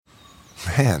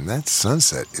Man, that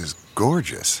sunset is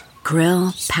gorgeous.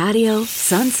 Grill, patio,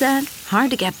 sunset.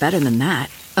 Hard to get better than that.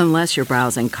 Unless you're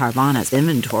browsing Carvana's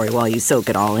inventory while you soak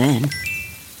it all in.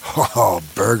 Oh,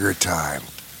 burger time.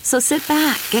 So sit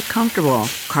back, get comfortable.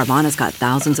 Carvana's got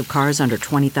thousands of cars under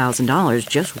 $20,000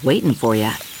 just waiting for you.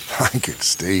 I could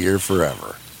stay here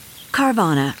forever.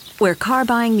 Carvana, where car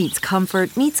buying meets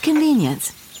comfort meets convenience.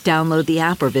 Download the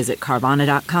app or visit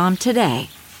Carvana.com today.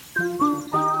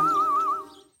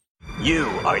 You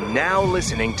are now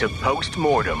listening to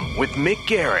Postmortem with Mick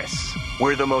Garris,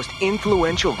 where the most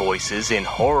influential voices in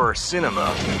horror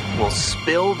cinema will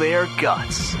spill their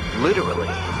guts, literally,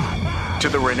 to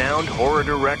the renowned horror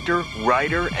director,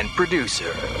 writer, and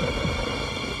producer.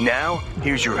 Now,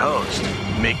 here's your host,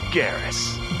 Mick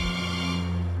Garris.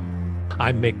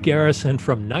 I'm Mick Garris, and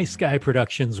from Nice Guy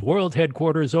Productions, world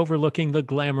headquarters overlooking the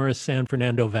glamorous San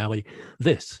Fernando Valley,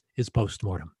 this is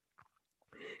Postmortem.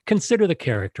 Consider the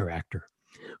character actor.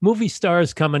 Movie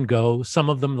stars come and go. Some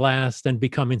of them last and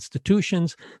become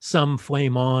institutions. Some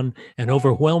flame on and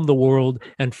overwhelm the world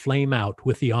and flame out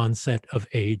with the onset of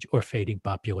age or fading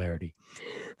popularity.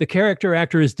 The character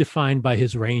actor is defined by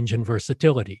his range and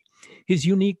versatility, his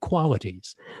unique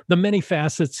qualities, the many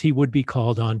facets he would be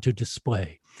called on to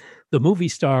display. The movie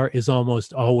star is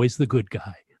almost always the good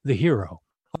guy, the hero.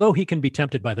 Although he can be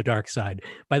tempted by the dark side,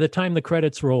 by the time the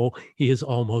credits roll, he is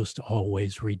almost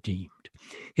always redeemed.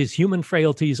 His human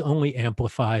frailties only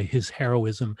amplify his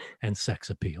heroism and sex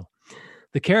appeal.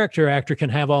 The character actor can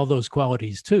have all those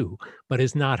qualities too, but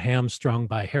is not hamstrung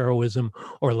by heroism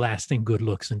or lasting good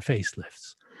looks and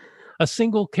facelifts. A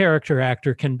single character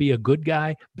actor can be a good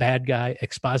guy, bad guy,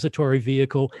 expository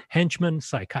vehicle, henchman,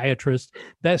 psychiatrist,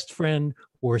 best friend,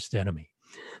 worst enemy.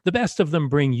 The best of them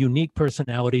bring unique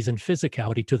personalities and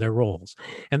physicality to their roles,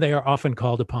 and they are often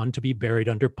called upon to be buried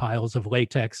under piles of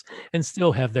latex and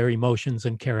still have their emotions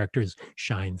and characters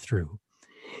shine through.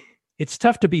 It's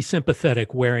tough to be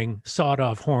sympathetic wearing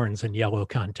sawed-off horns and yellow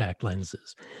contact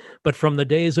lenses. But from the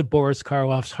days of Boris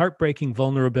Karloff's heartbreaking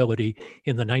vulnerability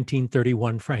in the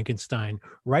 1931 Frankenstein,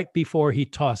 right before he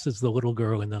tosses the little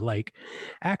girl in the lake,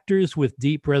 actors with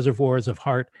deep reservoirs of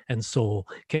heart and soul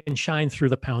can shine through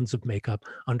the pounds of makeup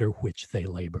under which they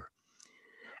labor.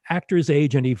 Actors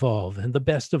age and evolve, and the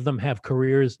best of them have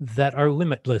careers that are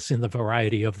limitless in the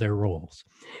variety of their roles.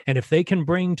 And if they can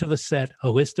bring to the set a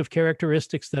list of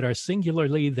characteristics that are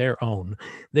singularly their own,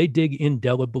 they dig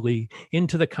indelibly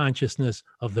into the consciousness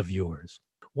of the viewers.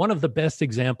 One of the best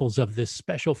examples of this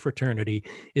special fraternity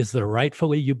is the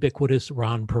rightfully ubiquitous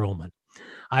Ron Perlman.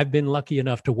 I've been lucky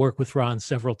enough to work with Ron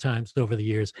several times over the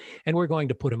years, and we're going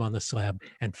to put him on the slab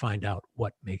and find out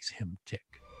what makes him tick.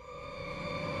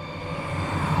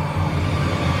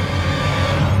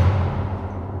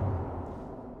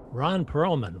 Ron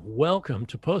Perlman, welcome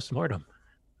to Postmortem.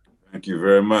 Thank you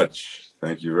very much.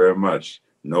 Thank you very much.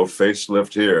 No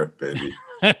facelift here, baby.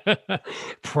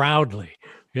 Proudly,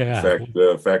 yeah.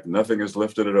 In fact, nothing is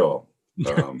lifted at all.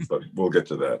 But we'll get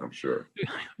to that, I'm sure.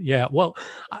 Yeah, well,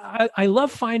 I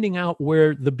love finding out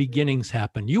where the beginnings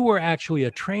happen. You were actually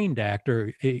a trained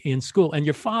actor in school, and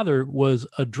your father was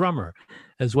a drummer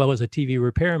as well as a TV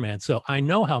repairman. So I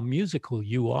know how musical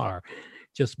you are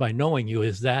just by knowing you.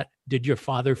 Did your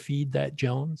father feed that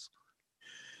Jones?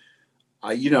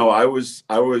 I was,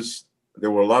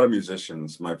 there were a lot of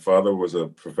musicians. My father was a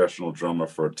professional drummer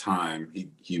for a time.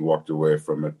 He walked away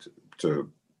from it to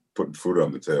putting food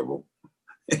on the table.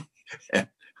 And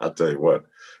I'll tell you what,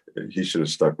 he should have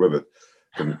stuck with it,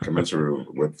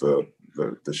 commensurate with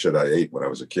the shit I ate when I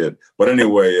was a kid. But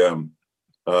anyway,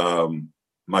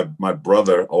 my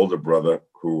brother, older brother,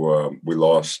 who we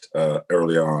lost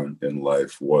early on in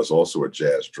life, was also a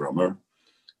jazz drummer.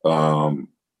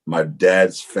 My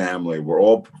dad's family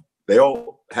they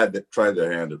all had tried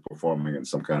their hand at performing in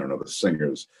some kind or another,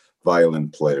 singers, violin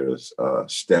players,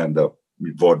 stand-up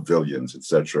vaudevillians,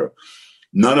 etc.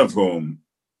 None of whom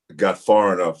got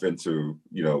far enough into,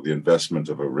 the investment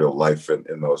of a real life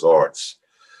in those arts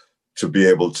to be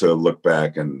able to look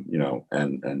back and,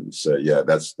 and say, yeah,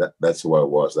 that's who I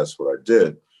was. That's what I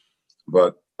did.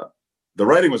 But the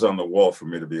writing was on the wall for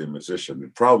me to be a musician. The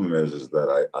problem is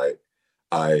that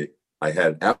I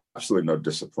had absolutely no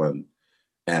discipline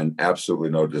and absolutely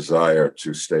no desire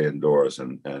to stay indoors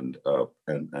and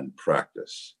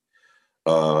practice.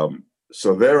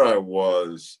 So there I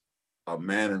was, a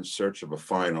man in search of a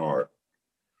fine art,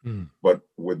 but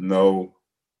with no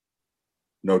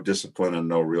discipline and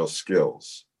no real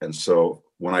skills. And so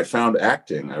when I found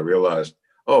acting, I realized,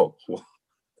 oh, well,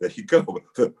 there you go,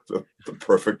 the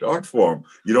perfect art form.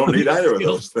 You don't need either of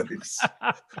those things.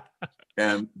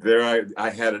 And there I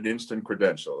had an instant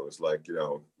credential. It was like,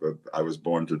 I was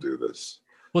born to do this.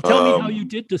 Well, tell me how you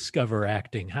did discover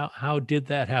acting. How did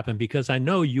that happen? Because I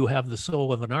know you have the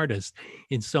soul of an artist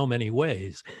in so many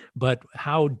ways, but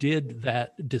how did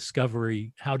that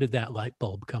light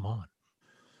bulb come on?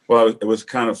 Well, it was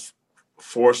kind of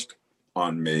forced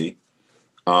on me.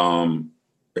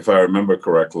 If I remember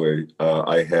correctly,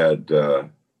 I had,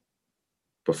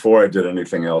 before I did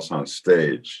anything else on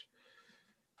stage,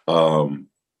 and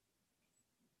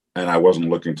I wasn't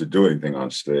looking to do anything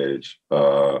on stage,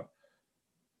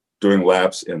 doing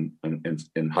laps in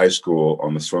high school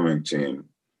on the swimming team,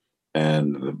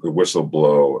 and the whistle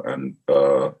blow, and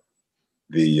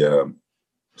the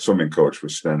swimming coach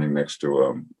was standing next to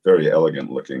a very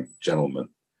elegant looking gentleman.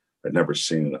 I'd never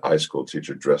seen a high school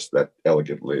teacher dressed that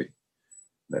elegantly,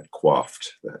 that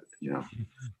coiffed, that,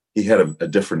 he had a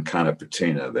different kind of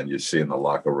patina than you see in the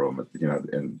locker room,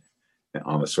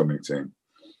 on the swimming team.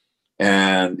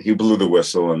 And he blew the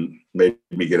whistle and made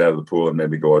me get out of the pool and made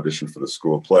me go audition for the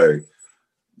school play,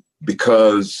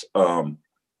 because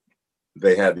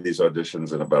they had these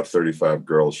auditions and about 35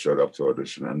 girls showed up to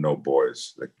audition and no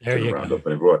boys. They couldn't round up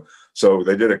any boy. So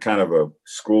they did a kind of a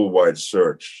school-wide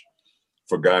search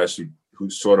for guys who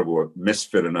sort of were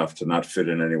misfit enough to not fit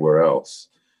in anywhere else.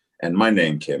 And my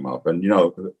name came up, and,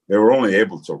 they were only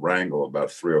able to wrangle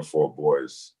about 3 or 4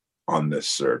 boys on this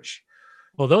search.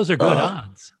 Well, those are good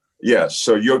odds. Yeah,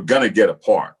 so you're gonna get a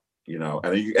part, and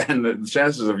the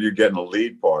chances of you getting a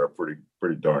lead part are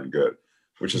pretty darn good,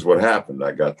 which is what happened.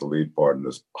 I got the lead part in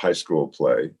this high school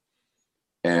play,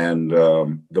 and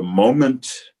the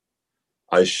moment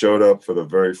I showed up for the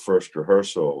very first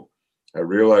rehearsal, I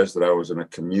realized that I was in a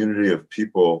community of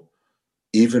people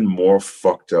even more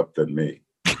fucked up than me,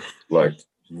 like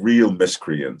real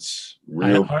miscreants,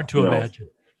 real hard to imagine,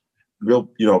 real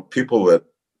people that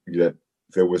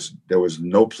there was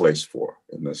no place for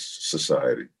in this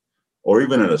society, or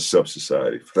even in a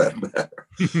sub-society for that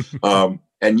matter.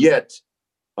 And yet,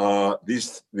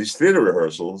 these theater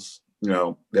rehearsals,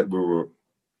 that we were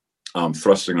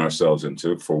thrusting ourselves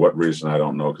into, for what reason, I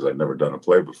don't know, because I'd never done a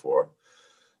play before,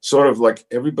 sort of like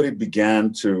everybody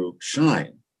began to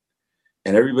shine,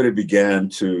 and everybody began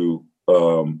to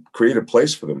create a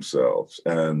place for themselves.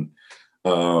 And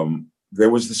there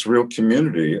was this real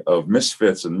community of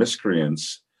misfits and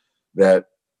miscreants that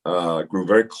grew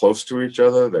very close to each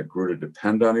other, that grew to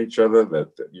depend on each other,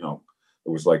 that it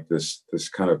was like this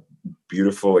kind of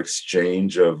beautiful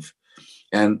exchange of,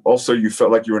 and also you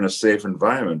felt like you were in a safe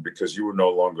environment because you were no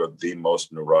longer the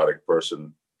most neurotic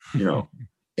person,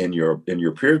 in your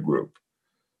peer group.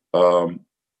 So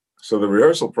the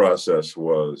rehearsal process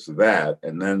was that,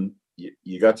 and then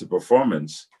you got to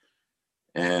performance,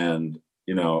 and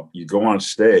you go on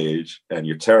stage and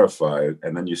you're terrified,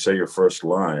 and then you say your first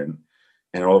line,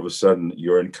 and all of a sudden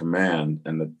you're in command,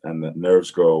 and the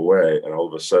nerves go away, and all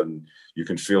of a sudden you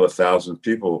can feel 1,000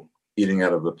 people eating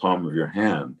out of the palm of your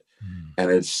hand. And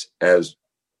it's as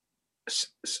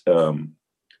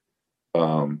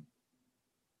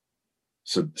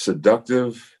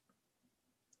seductive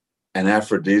and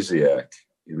aphrodisiac,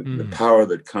 the power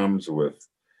that comes with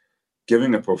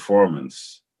giving a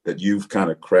performance that you've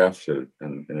kind of crafted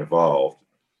and evolved,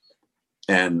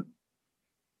 and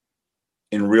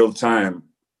in real time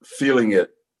feeling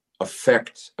it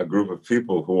affect a group of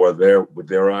people who are there with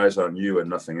their eyes on you and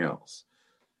nothing else.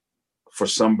 For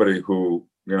somebody who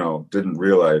didn't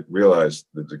realize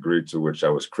the degree to which I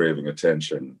was craving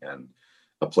attention and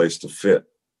a place to fit,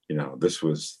 this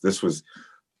was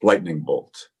lightning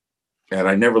bolt. And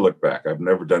I never looked back. I've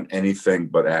never done anything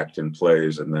but act in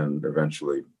plays, and then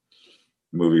eventually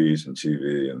movies and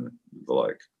TV and the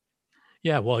like.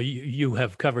 Yeah, well, you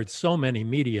have covered so many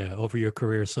media over your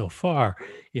career so far,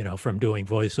 from doing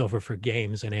voiceover for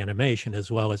games and animation,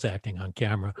 as well as acting on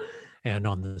camera and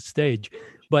on the stage.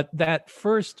 But that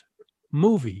first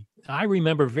movie, I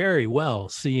remember very well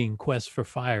seeing Quest for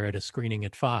Fire at a screening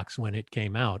at Fox when it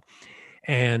came out.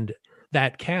 And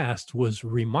that cast was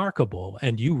remarkable,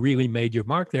 and you really made your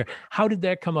mark there. How did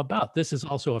that come about? This is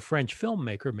also a French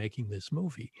filmmaker making this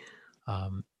movie.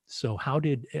 So how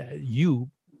did you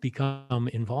become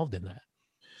involved in that?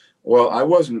 Well, I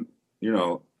wasn't,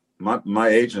 my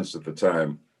agents at the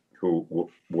time, who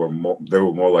were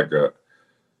more like a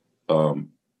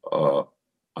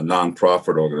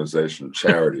nonprofit organization,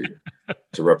 charity,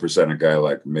 to represent a guy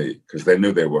like me, because they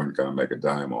knew they weren't going to make a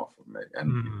dime off of me.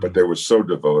 And but they were so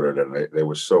devoted, and they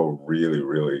were so really,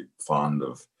 really fond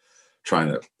of trying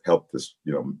to help this,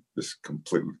 this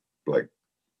completely like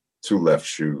two left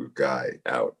shoe guy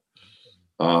out.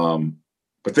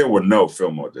 But there were no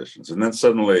film auditions. And then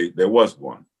suddenly there was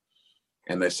one.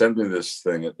 and they sent me this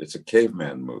thing. It's a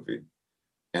caveman movie,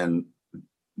 and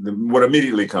what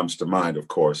immediately comes to mind, of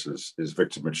course, is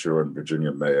Victor Mature and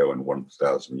Virginia Mayo in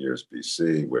 1,000 Years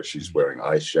BC, where she's wearing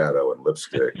eyeshadow and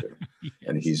lipstick,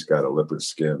 and he's got a leopard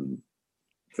skin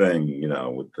thing, you know,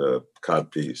 with the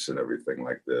codpiece and everything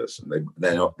like this. And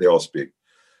they all speak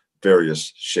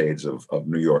various shades of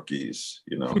New Yorkese,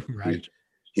 you know, Right.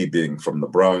 he being from the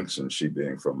Bronx and she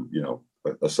being from, you know,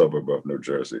 a suburb of New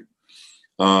Jersey.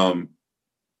 And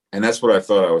that's what I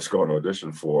thought I was going to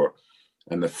audition for.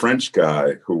 And the French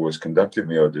guy who was conducting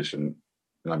the audition,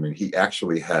 I mean, he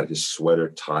actually had his sweater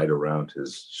tied around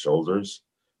his shoulders,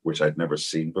 which I'd never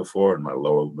seen before in my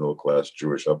lower middle class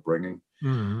Jewish upbringing.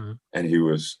 Mm-hmm. And he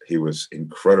was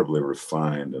incredibly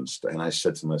refined. And I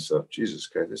said to myself, Jesus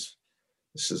Christ,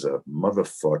 this is a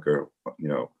motherfucker, you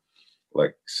know,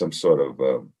 like some sort of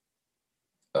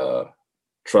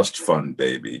trust fund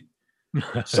baby.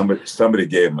 Somebody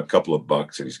gave him a couple of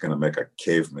bucks and he's going to make a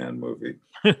caveman movie.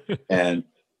 and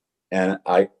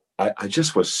I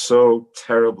just was so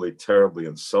terribly, terribly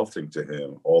insulting to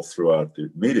him all throughout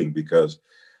the meeting, because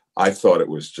I thought it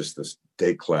was just this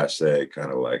déclassé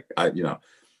kind of like, you know,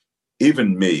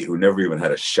 even me, who never even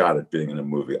had a shot at being in a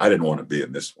movie, I didn't want to be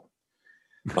in this one.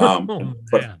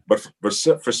 But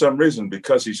for some reason,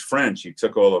 because he's French, he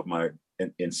took all of my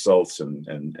insults and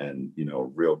you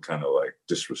know, real kind of like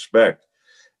disrespect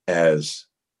as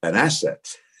an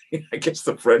asset. I guess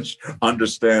the French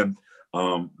understand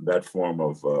that form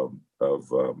of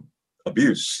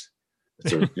abuse.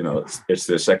 You know, it's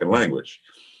their second language.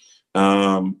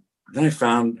 Then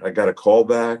I got a call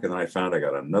back, and then I found I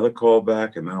got another call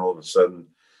back, and then all of a sudden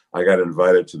I got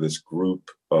invited to this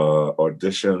group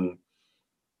audition,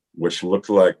 which looked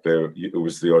like it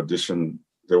was the audition.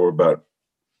 There were about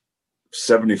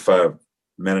 75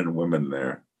 men and women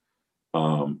there.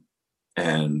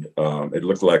 And it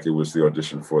looked like it was the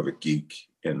audition for The Geek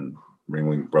in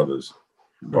Ringling Brothers,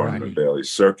 Barnum and Bailey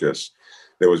Circus.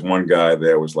 There was one guy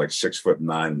there was like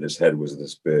 6'9", and his head was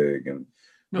this big. And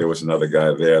there was another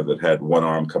guy there that had one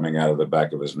arm coming out of the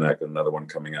back of his neck and another one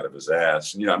coming out of his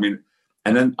ass. And, you know, I mean,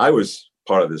 and then I was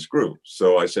part of this group.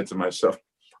 So I said to myself,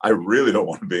 I really don't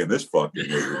want to be in this fucking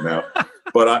movie now.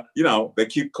 But you know, they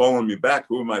keep calling me back.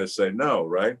 Who am I to say no,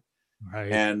 right?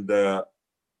 Right. And at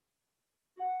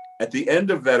the end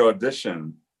of that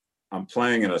audition, I'm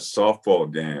playing in a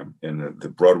softball game in the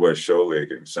Broadway Show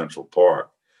League in Central Park.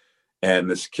 And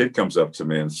this kid comes up to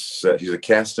me and said, he's a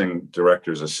casting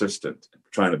director's assistant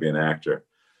trying to be an actor.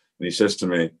 And he says to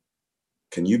me,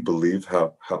 can you believe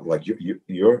how like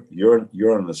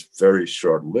you're on this very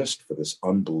short list for this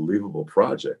unbelievable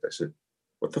project? I said,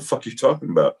 what the fuck are you talking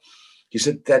about? He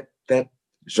said, that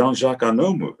Jean-Jacques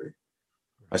Arnaud movie.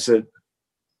 I said,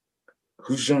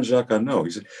 who's Jean-Jacques Arnaud?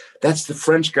 He said, that's the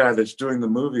French guy that's doing the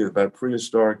movie about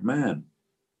prehistoric man.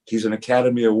 He's an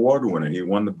Academy Award winner. He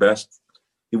won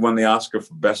the Oscar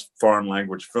for Best Foreign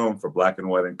Language Film for Black and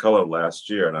White and Color last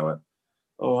year. And I went,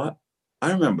 oh,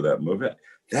 I remember that movie.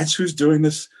 That's who's doing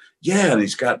this? Yeah, and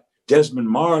he's got Desmond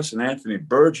Morris and Anthony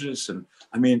Burgess. And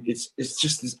I mean, it's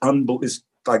just this it's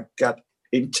like got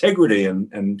integrity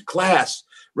and class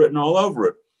written all over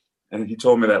it. And he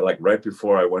told me that like right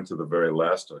before I went to the very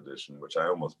last audition, which I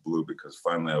almost blew because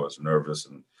finally I was nervous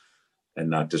and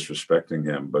not disrespecting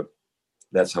him. But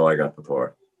that's how I got the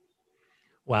part.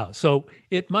 Wow. So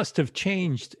it must have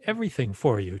changed everything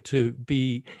for you to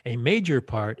be a major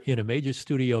part in a major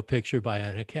studio picture by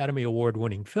an Academy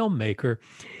Award-winning filmmaker.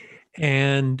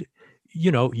 And,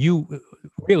 you know, you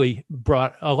really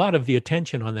brought a lot of the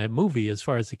attention on that movie as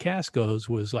far as the cast goes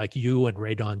was like you and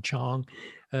Ray Don Chong,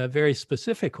 very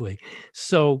specifically.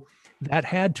 So that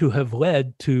had to have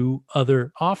led to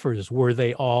other offers. Were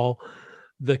they all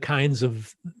the kinds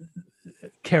of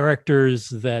characters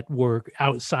that were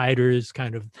outsiders,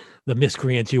 kind of the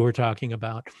miscreants you were talking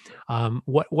about?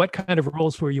 What kind of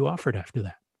roles were you offered after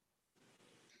that?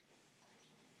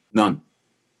 None.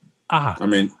 I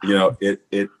mean, you know,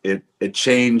 it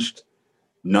changed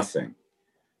nothing.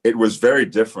 It was very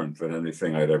different than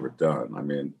anything I'd ever done. I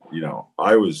mean, you know,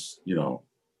 I was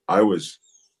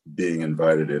being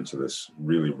invited into this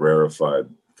really rarefied,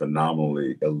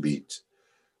 phenomenally elite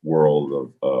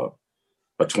world of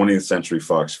a 20th Century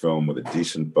Fox film with a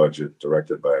decent budget,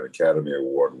 directed by an Academy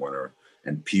Award winner,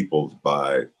 and peopled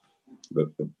by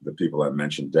the people I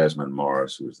mentioned, Desmond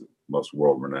Morris, who was the most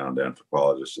world-renowned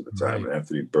anthropologist at the time, and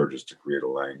Anthony Burgess to create a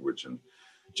language, and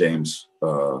James,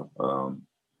 the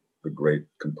great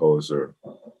composer,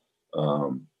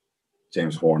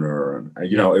 James Horner, and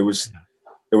you know, it was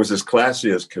as classy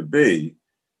as could be,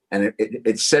 and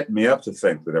it set me up to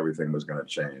think that everything was going to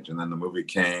change. And then the movie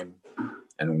came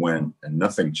and went, and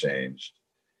nothing changed.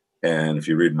 And if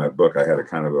you read my book, I had a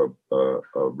kind of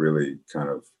a really kind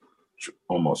of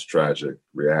almost tragic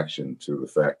reaction to the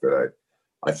fact that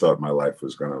I thought my life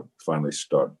was going to finally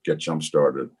get jump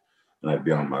started, and I'd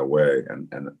be on my way, and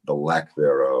the lack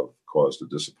thereof caused a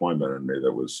disappointment in me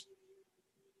that was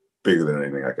bigger than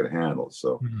anything I could handle.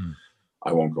 So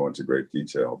I won't go into great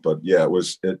detail, but yeah,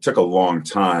 it took a long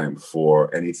time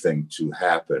for anything to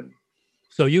happen.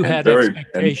 So you had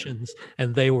expectations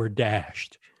and they were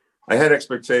dashed. I had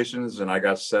expectations, and I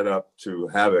got set up to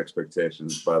have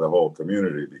expectations by the whole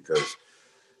community because,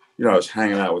 I was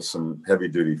hanging out with some heavy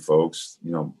duty folks,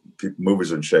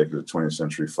 Movers and Shakers at 20th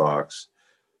Century Fox.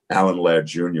 Alan Ladd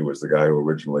Jr. was the guy who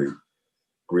originally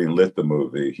greenlit the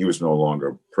movie. He was no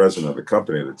longer president of the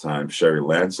company at the time. Sherry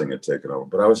Lansing had taken over.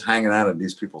 But I was hanging out in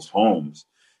these people's homes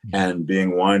and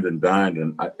being wined and dined,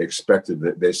 and I expected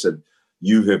that they said,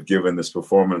 "You have given this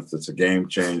performance that's a game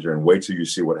changer, and wait till you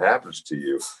see what happens to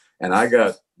you." And I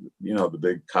got, the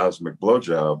big cosmic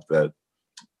blowjob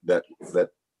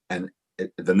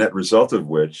the net result of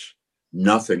which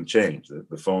nothing changed.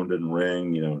 The phone didn't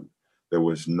ring, there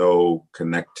was no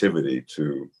connectivity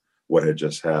to what had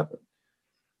just happened,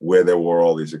 where there were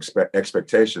all these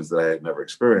expectations that I had never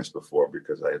experienced before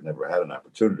because I had never had an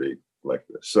opportunity like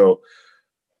this. So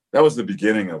that was the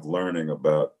beginning of learning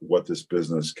about what this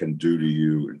business can do to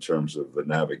you in terms of the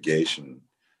navigation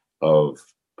of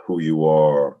who you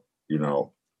are,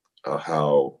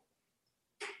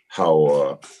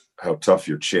 how tough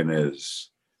your chin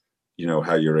is,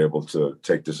 how you're able to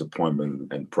take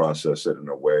disappointment and process it in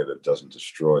a way that doesn't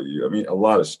destroy you. I mean, a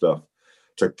lot of stuff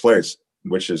took place,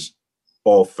 which is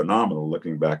all phenomenal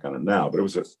looking back on it now, but it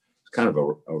was kind of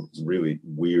a really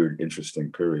weird,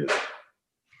 interesting period.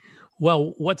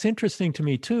 Well, what's interesting to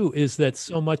me too is that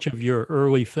so much of your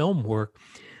early film work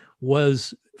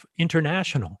was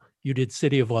international. You did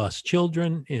City of Lost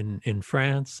Children in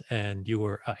France, and you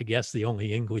were, I guess, the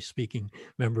only English-speaking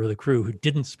member of the crew who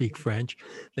didn't speak French.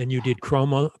 Then you did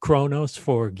Cronos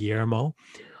for Guillermo.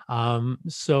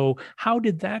 So how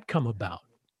did that come about?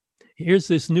 Here's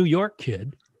this New York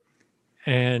kid,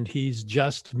 and he's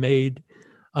just made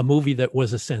a movie that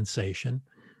was a sensation.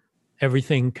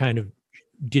 Everything kind of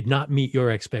did not meet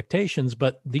your expectations,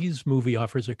 but these movie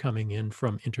offers are coming in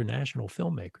from international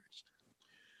filmmakers.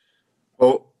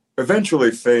 Well,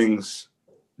 eventually things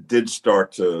did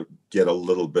start to get a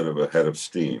little bit of a head of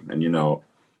steam. And,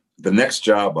 the next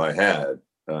job I had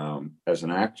as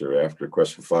an actor after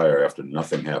Quest for Fire, after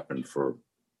nothing happened for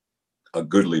a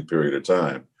goodly period of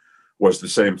time, was the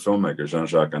same filmmaker,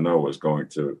 Jean-Jacques Annaud, was going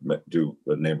to do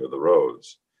The Name of the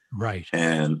Rose. Right.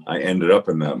 And I ended up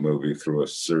in that movie through a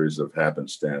series of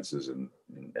happenstances and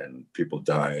people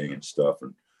dying and stuff,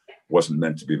 and wasn't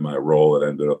meant to be my role. It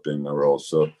ended up being my role.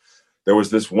 So there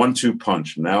was this 1-2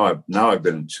 punch. Now I've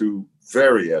been in 2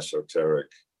 very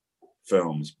esoteric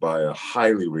films by a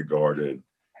highly regarded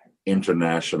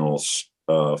international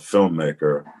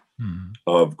filmmaker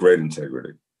of great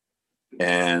integrity.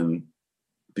 And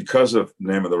because of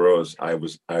Name of the Rose, I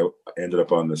ended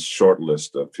up on this short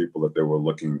list of people that they were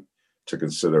looking to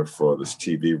consider for this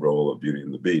TV role of Beauty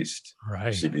and the Beast,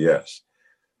 right. CBS.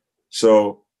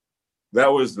 So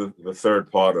that was the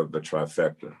third part of the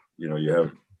trifecta. You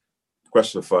have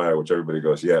Quest for Fire, which everybody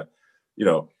goes, yeah,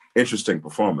 interesting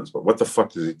performance, but what the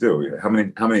fuck does he do? How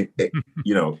many,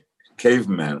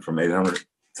 cavemen from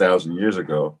 800,000 years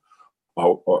ago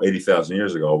or 80,000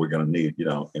 years ago are we going to need,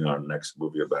 in our next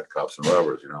movie about cops and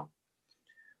robbers,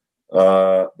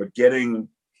 But getting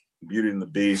Beauty and the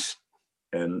Beast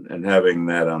and having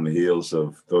that on the heels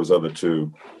of those other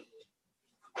 2,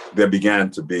 there began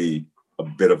to be a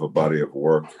bit of a body of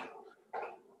work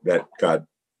that got,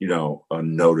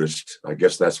 unnoticed. I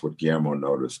guess that's what Guillermo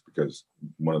noticed, because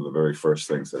one of the very first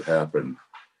things that happened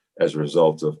as a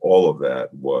result of all of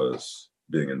that was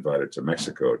being invited to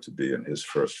Mexico to be in his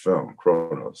first film,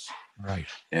 Cronos. Right.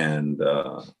 And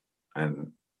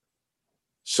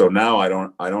so now I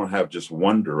don't have just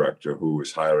one director who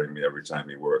is hiring me every time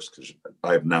he works, because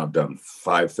I have now done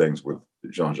 5 things with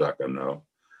Jean-Jacques Annaud.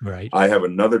 Right. I have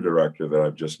another director that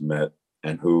I've just met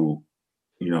and who,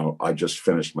 I just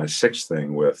finished my 6th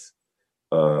thing with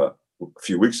a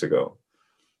few weeks ago.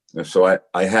 And so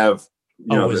I have.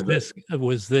 Was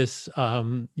this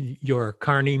your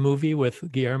Carney movie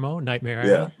with Guillermo, Nightmare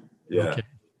Island? Yeah. Okay.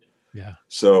 Yeah.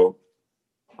 So,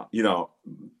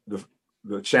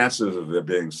 the chances of there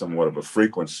being somewhat of a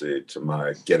frequency to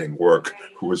my getting work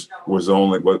was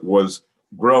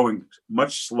growing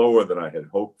much slower than I had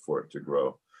hoped for it to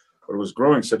grow, but it was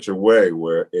growing such a way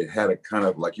where it had a kind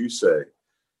of, like you say,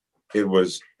 it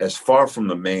was as far from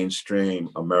the mainstream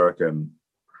American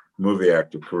movie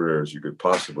actor career as you could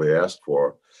possibly ask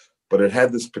for, but it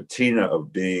had this patina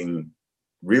of being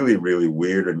really, really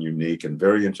weird and unique and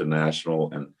very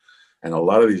international, and a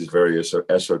lot of these very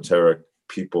esoteric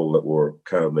people that were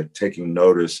kind of like taking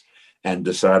notice and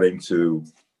deciding to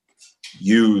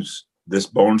use this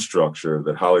bone structure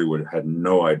that Hollywood had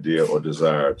no idea or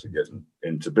desire to get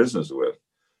into business with.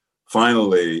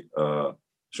 Finally,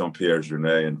 Jean-Pierre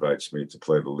Jeunet invites me to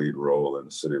play the lead role in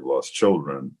The City of Lost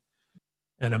Children.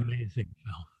 An amazing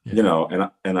film. Yeah. You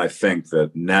know, and I think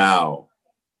that now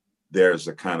there's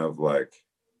a kind of like,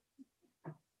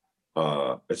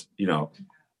 it's, you know,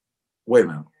 wait a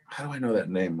minute, how do I know that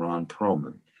name, Ron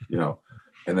Perlman? You know,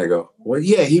 and they go, well,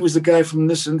 yeah, he was the guy from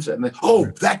this and that. And they, oh,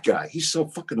 that guy, he's so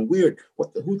fucking weird.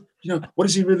 What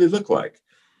does he really look like?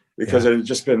 Because it had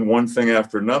just been one thing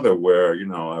after another where, you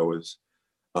know, I was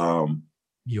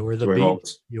you were the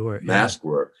Beast. You were mask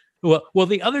work. Well,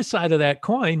 the other side of that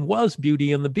coin was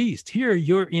Beauty and the Beast. Here,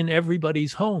 you're in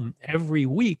everybody's home every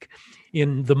week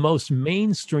in the most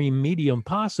mainstream medium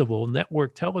possible,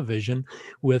 network television,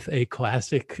 with a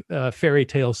classic fairy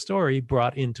tale story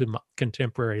brought into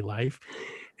contemporary life.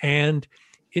 And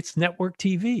it's network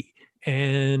TV.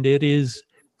 And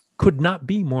could not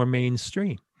be more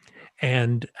mainstream.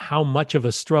 And how much of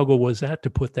a struggle was that to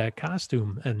put that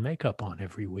costume and makeup on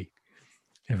every week,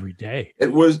 every day?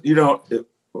 It was, you know,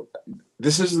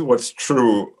 this is what's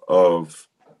true of,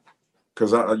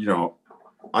 because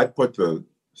I put the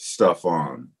stuff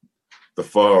on. The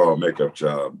 4-hour makeup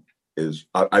job is,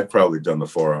 I've probably done the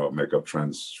 4-hour makeup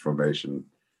transformation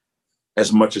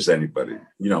as much as anybody.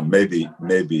 You know, maybe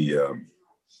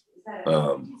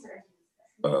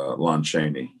Lon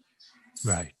Chaney,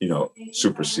 right? You know,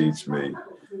 supersedes me.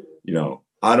 You know,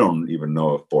 I don't even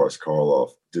know if Boris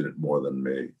Karloff did it more than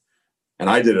me. And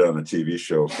I did it on a TV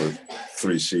show for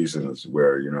 3 seasons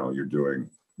where, you know, you're doing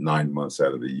 9 months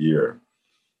out of the year.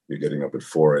 You're getting up at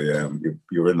 4 a.m.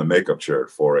 You're in the makeup chair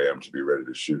at 4 a.m. to be ready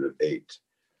to shoot at 8.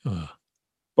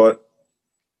 But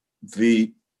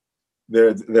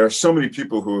there are so many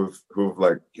people who've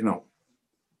like, you know,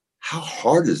 how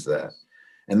hard is that?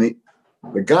 And the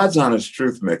God's honest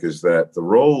truth, Mick, is that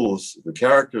the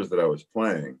characters that I was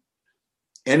playing,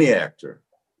 any actor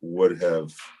would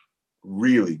have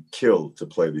really killed to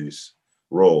play these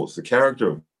roles. The character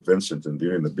of Vincent in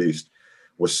Beauty and the Beast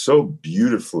was so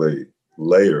beautifully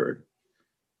layered,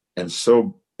 and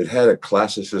so it had a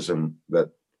classicism that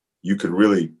you could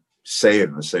really say it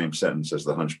in the same sentence as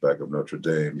The Hunchback of Notre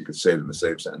Dame. You could say it in the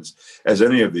same sentence as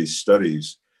any of these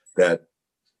studies that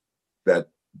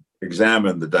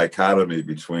examine the dichotomy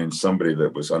between somebody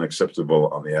that was unacceptable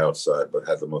on the outside but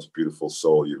had the most beautiful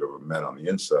soul you've ever met on the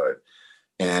inside.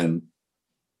 And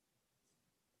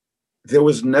there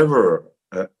was never,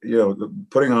 the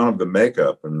putting on of the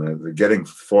makeup and the getting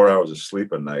 4 hours of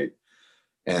sleep a night,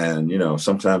 and, you know,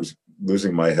 sometimes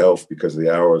losing my health because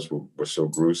the hours were so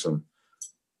gruesome.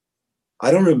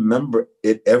 I don't remember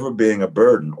it ever being a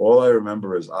burden. All I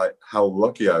remember is how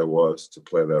lucky I was to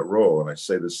play that role. And I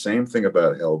say the same thing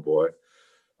about Hellboy.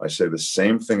 I say the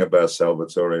same thing about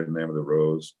Salvatore, The Name of the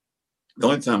Rose. The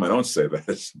only time I don't say that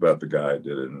is about the guy I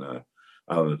did in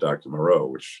Island of Dr. Moreau,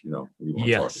 which, you know, we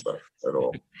won't talk about at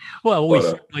all. Well, we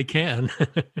certainly can.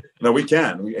 No, we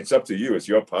can. It's up to you. It's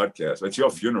your podcast. It's your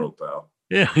funeral, pal.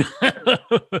 Yeah.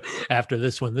 After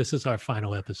this one, this is our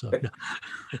final episode.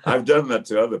 I've done that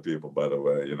to other people, by the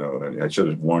way. You know, I should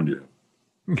have warned you.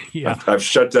 Yeah. I've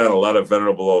shut down a lot of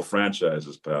venerable old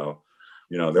franchises, pal.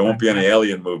 You know, there won't be any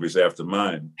Alien movies after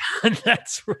mine.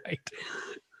 That's right.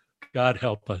 God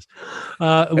help us.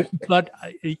 But,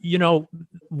 you know,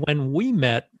 when we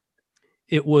met,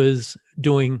 it was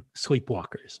doing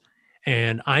Sleepwalkers.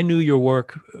 And I knew your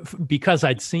work because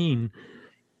I'd seen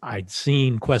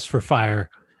Quest for Fire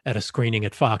at a screening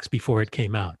at Fox before it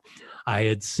came out. I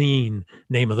had seen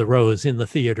Name of the Rose in the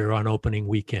theater on opening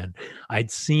weekend.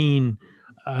 I'd seen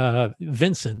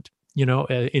Vincent, you know,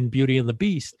 in Beauty and the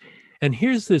Beast. And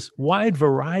here's this wide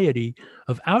variety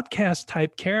of outcast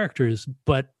type characters,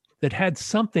 but that had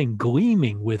something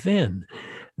gleaming within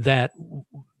that,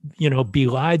 you know,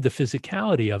 belied the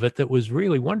physicality of it that was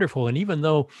really wonderful. And even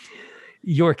though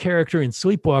your character in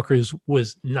Sleepwalkers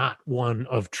was not one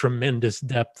of tremendous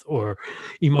depth or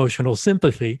emotional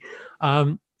sympathy,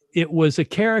 it was a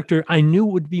character I knew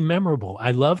would be memorable. I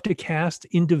love to cast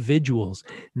individuals,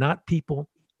 not people.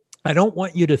 I don't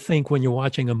want you to think when you're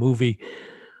watching a movie,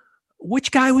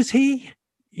 which guy was he?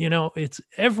 You know,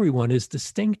 everyone is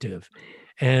distinctive.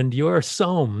 And your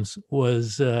Soames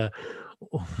was an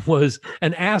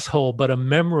asshole, but a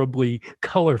memorably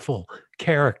colorful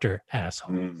character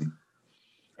asshole. Mm.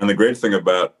 And the great thing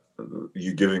about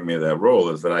you giving me that role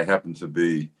is that I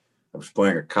was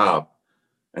playing a cop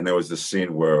And there was this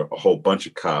scene where a whole bunch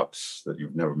of cops that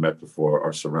you've never met before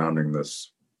are surrounding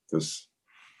this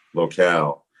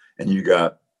locale, and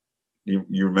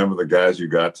you remember the guys you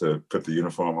got to put the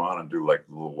uniform on and do like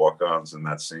little walk-ons in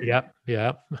that scene? Yep,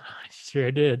 I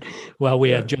sure did. Well,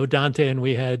 we had Joe Dante, and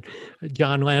we had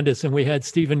John Landis, and we had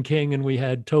Stephen King, and we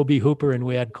had Toby Hooper, and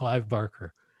we had Clive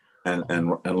Barker. And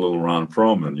little Ron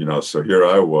Perlman, you know. So here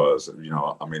I was, you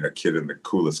know, I mean, a kid in the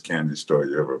coolest candy store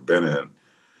you ever been in.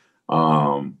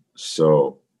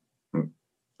 So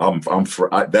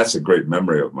that's a great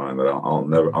memory of mine that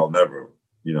I'll never,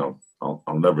 you know,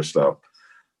 I'll never stop.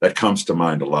 That comes to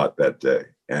mind a lot that day.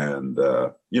 And,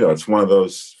 you know, it's one of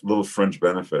those little fringe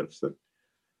benefits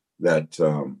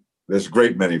that there's a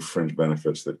great many fringe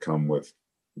benefits that come with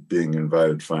being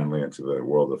invited finally into the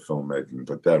world of filmmaking.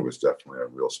 But that was definitely a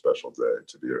real special day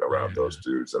to be around those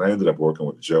dudes. And I ended up working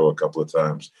with Joe a couple of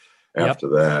times after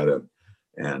that,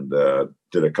 and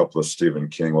did a couple of Stephen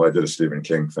King. Well, I did a Stephen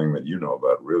King thing that you know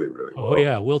about really, really well. Oh,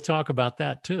 yeah. We'll talk about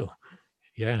that too.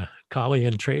 Yeah. Kali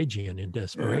and Trajan in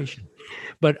Desperation. Yeah.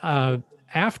 But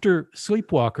after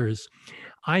Sleepwalkers,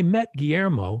 I met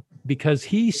Guillermo because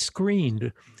he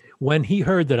screened when he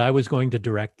heard that I was going to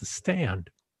direct The Stand.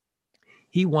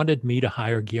 He wanted me to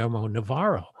hire Guillermo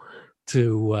Navarro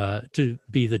to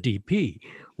be the DP,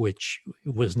 which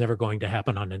was never going to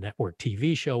happen on a network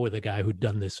TV show with a guy who'd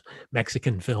done this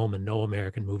Mexican film and no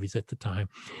American movies at the time.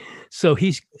 So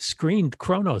he screened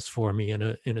Cronos for me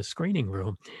in a screening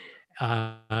room.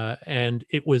 And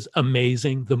it was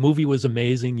amazing. The movie was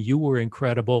amazing. You were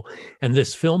incredible. And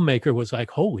this filmmaker was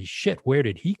like, holy shit, where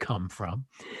did he come from?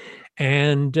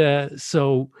 And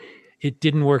so it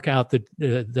didn't work out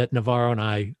that Navarro and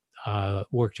I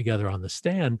worked together on The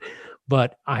Stand,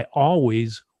 but I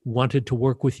always wanted to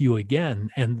work with you again.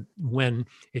 And when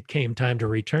it came time to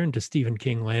return to Stephen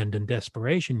King land and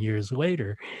Desperation years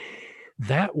later,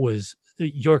 that was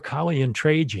your Kali and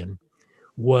Trajan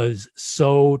was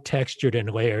so textured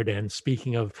and layered. And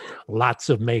speaking of lots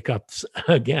of makeups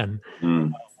again,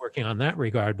 working on that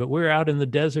regard, but we're out in the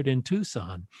desert in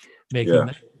Tucson making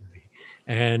that movie.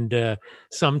 And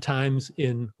sometimes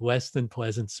in less than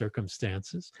pleasant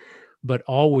circumstances, but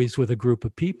always with a group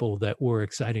of people that were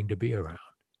exciting to be around.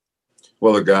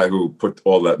 Well, the guy who put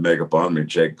all that makeup on me,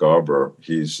 Jake Garber,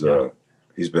 he's been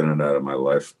in and out of my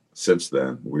life since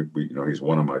then. We you know, he's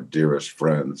one of my dearest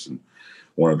friends and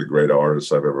one of the great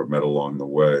artists I've ever met along the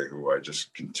way, who I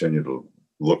just continue to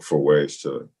look for ways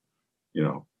to, you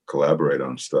know, collaborate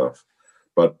on stuff.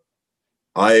 But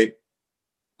I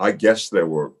guess there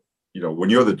were, you know, when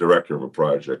you're the director of a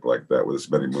project like that with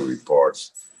as many moving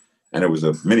parts, and it was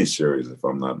a miniseries, if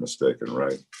I'm not mistaken,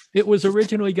 right? It was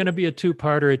originally going to be a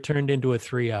 2-parter. It turned into a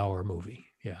 3-hour movie.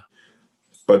 Yeah.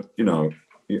 But, you know,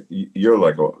 you're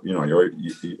like a, you know,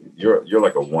 you're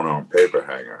like a one-arm paper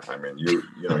hanger. I mean, you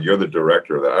know, you're the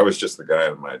director of that. I was just the guy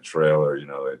in my trailer. You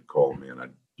know, they'd call me and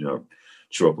I'd, you know,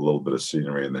 chew up a little bit of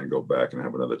scenery and then go back and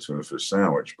have another tuna fish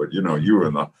sandwich. But, you know, you were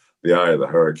in the eye of the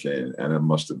hurricane, and it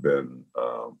must have been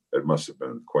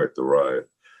quite the ride.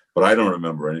 But I don't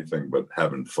remember anything but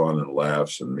having fun and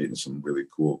laughs and meeting some really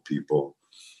cool people.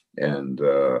 And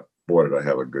boy, did I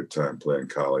have a good time playing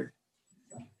Kali.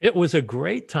 It was a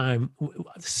great time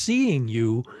seeing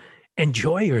you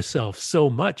enjoy yourself so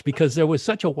much, because there was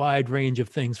such a wide range of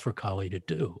things for Kali to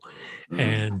do.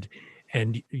 And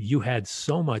you had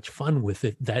so much fun with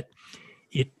it that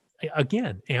it,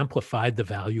 again, amplified the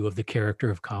value of the character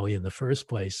of Kali in the first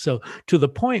place. So to the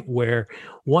point where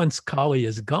once Kali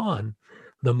is gone,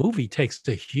 the movie takes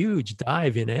a huge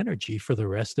dive in energy for the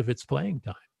rest of its playing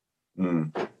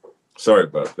time. Sorry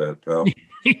about that, pal.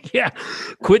 Yeah.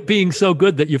 Quit being so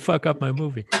good that you fuck up my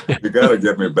movie. You got to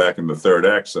get me back in the third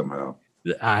act somehow.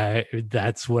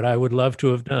 That's what I would love to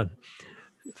have done.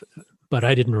 But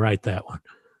I didn't write that one.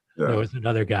 Yeah. There was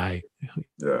another guy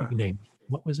named,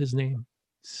 what was his name?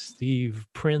 Steve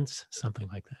Prince, something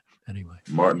like that. Anyway.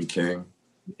 Martin King.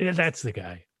 Yeah, that's the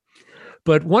guy.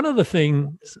 But one of the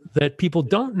things that people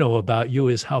don't know about you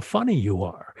is how funny you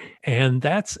are. And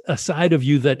that's a side of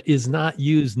you that is not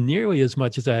used nearly as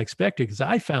much as I expected, because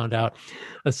I found out,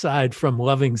 aside from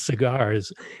loving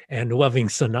cigars and loving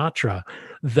Sinatra,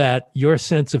 that your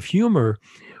sense of humor,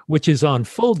 which is on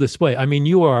full display. I mean,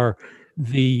 you are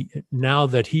now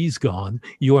that he's gone,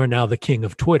 you are now the king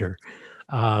of Twitter.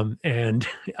 And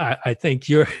I think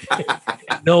you're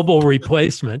a noble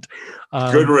replacement.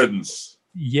 Good riddance.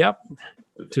 Yep.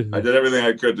 I did everything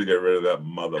I could to get rid of that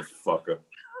motherfucker.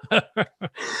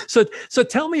 So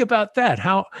tell me about that.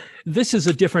 How this is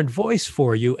a different voice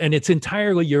for you, and it's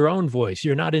entirely your own voice.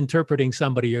 You're not interpreting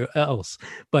somebody else.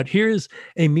 But here's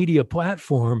a media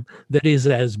platform that is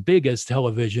as big as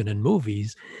television and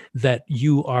movies that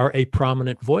you are a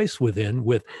prominent voice within,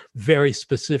 with very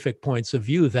specific points of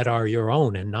view that are your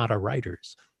own and not a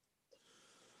writer's.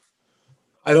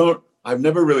 I've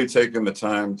never really taken the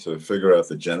time to figure out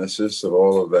the genesis of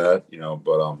all of that,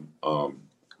 but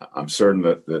I'm certain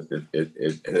that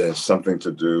it has something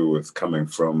to do with coming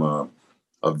from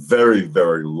a very,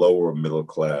 very lower middle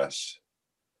class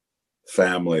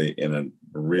family in a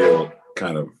real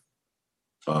kind of,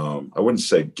 I wouldn't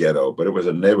say ghetto, but it was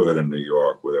a neighborhood in New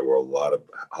York where there were a lot of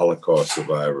Holocaust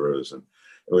survivors, and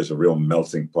it was a real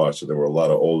melting pot. So there were a lot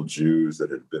of old Jews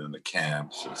that had been in the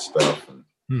camps and stuff. And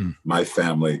my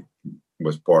family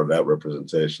was part of that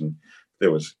representation.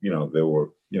 There was, there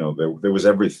was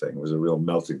everything. It was a real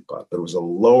melting pot, but it was a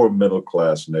lower middle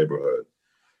class neighborhood.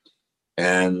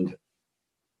 And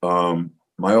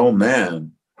my old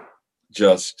man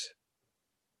just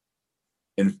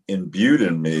imbued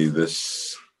in me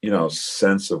this,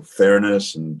 sense of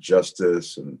fairness and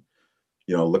justice, and,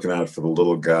 looking out for the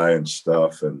little guy and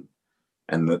stuff. And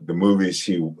the movies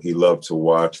he loved to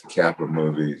watch, the Capra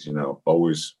movies,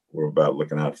 always were about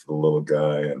looking out for the little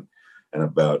guy, and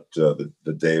about the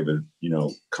David,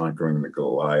 conquering the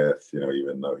Goliath,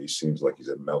 even though he seems like he's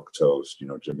a milquetoast,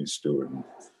 Jimmy Stewart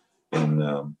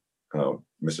and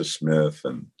Mr. Smith,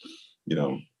 and,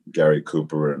 Gary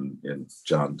Cooper and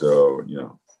John Doe,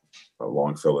 and,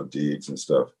 Longfellow Deeds and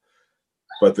stuff.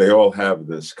 But they all have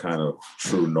this kind of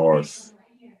true north,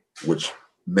 which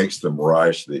makes them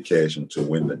rise to the occasion to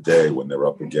win the day when they're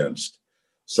up against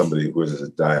somebody who is as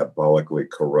diabolically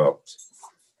corrupt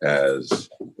as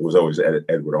it was always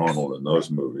Edward Arnold in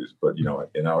those movies. But,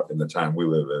 in the time we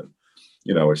live in,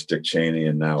 it's Dick Cheney,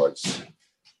 and now it's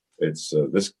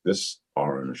this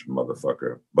orange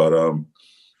motherfucker. But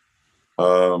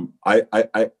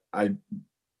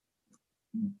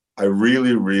I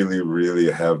really, really,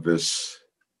 really have this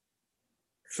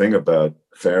thing about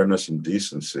fairness and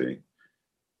decency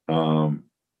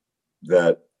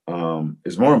that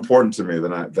is more important to me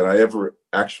than I ever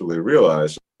actually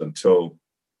realized until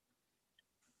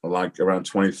like around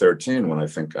 2013, when I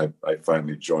think I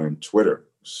finally joined Twitter,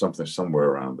 somewhere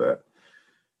around that.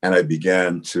 And I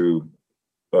began to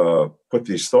put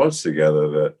these thoughts together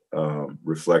that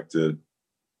reflected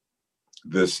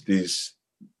these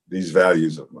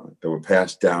values of mine that were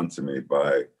passed down to me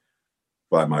by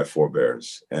my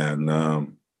forebears. And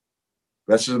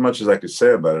that's as much as I could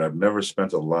say about it. I've never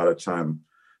spent a lot of time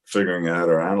figuring out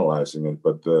or analyzing it,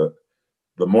 but the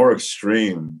more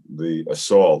extreme the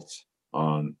assault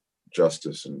on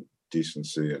justice and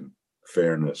decency and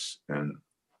fairness and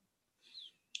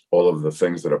all of the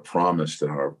things that are promised in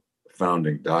our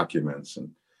founding documents and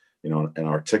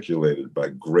articulated by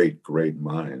great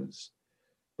minds,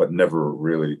 but never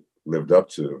really lived up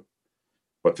to.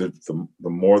 But the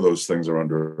more those things are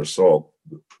under assault,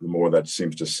 the more that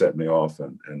seems to set me off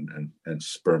and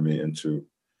spur me into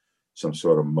some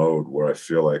sort of mode where I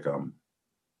feel like I'm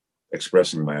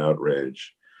expressing my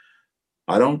outrage.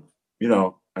 I don't,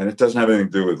 and it doesn't have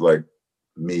anything to do with like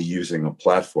me using a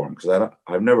platform, because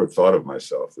I've never thought of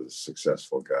myself as a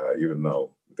successful guy, even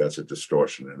though that's a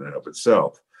distortion in and of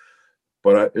itself.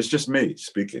 But it's just me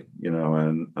speaking,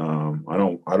 and I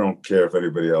don't care if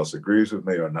anybody else agrees with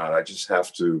me or not. I just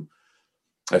have to.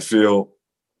 I feel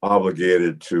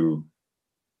obligated to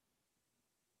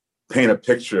paint a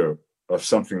picture of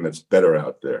something that's better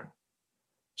out there,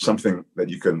 something that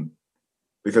you can,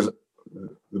 because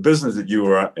the business that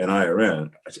you and I are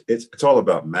in, it's all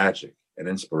about magic and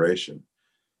inspiration,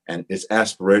 and it's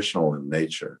aspirational in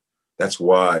nature. That's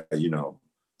why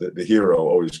the hero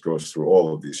always goes through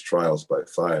all of these trials by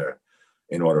fire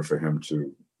in order for him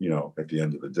to, at the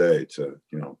end of the day,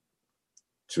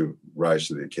 to rise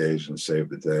to the occasion, save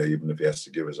the day, even if he has to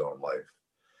give his own life.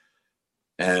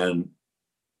 And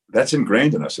that's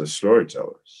ingrained in us as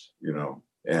storytellers,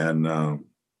 and I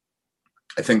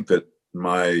think that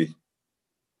my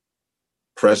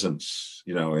presence,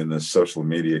 in the social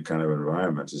media kind of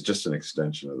environment is just an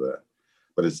extension of that,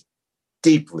 but it's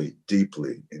deeply,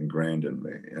 deeply ingrained in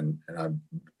me. And I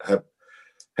have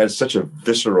had such a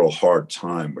visceral hard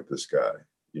time with this guy,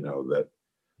 that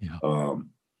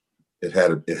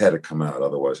it had to come out.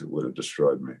 Otherwise it would have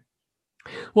destroyed me.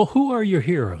 Well, who are your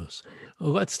heroes?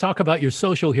 Let's talk about your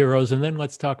social heroes, and then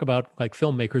let's talk about like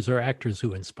filmmakers or actors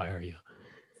who inspire you.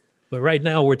 But right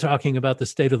now we're talking about the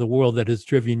state of the world that has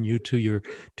driven you to your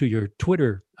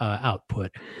Twitter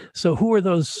output. So who are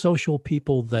those social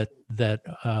people that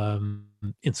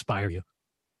inspire you?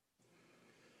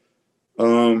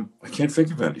 I can't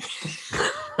think of any.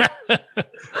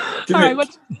 All right,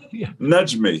 let's. Yeah.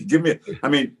 Nudge me. Give me. I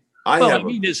mean,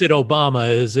 is it Obama?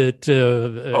 Is it?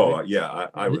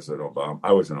 I was an Obama.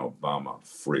 I was an Obama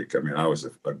freak. I mean, I was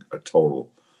a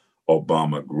total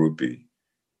Obama groupie,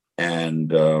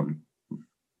 and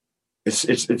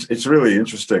it's really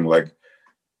interesting. Like,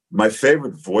 my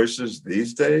favorite voices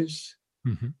these days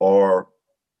are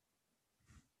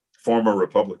former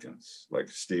Republicans, like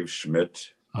Steve Schmidt.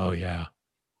 Oh yeah,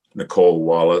 Nicole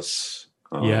Wallace.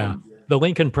 The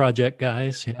Lincoln Project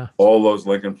guys. Yeah, all those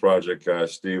Lincoln Project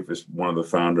guys. Steve is one of the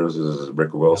founders. Is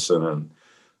Rick Wilson,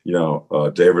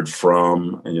 and David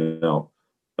Frum, and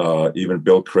even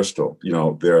Bill Kristol.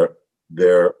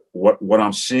 They're what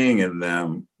I'm seeing in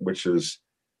them, which is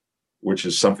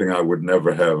something I would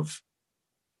never have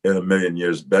in a million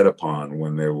years bet upon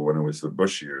when it was the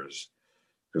Bush years,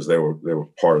 because they were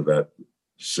part of that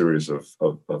series of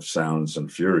Sounds and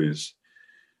Furies.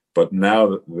 But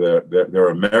now their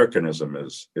Americanism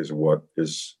is what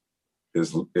is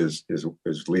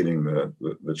leading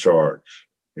the charge.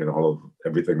 All of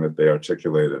everything that they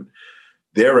articulated,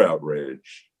 their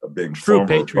outrage of being true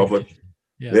former Republicans,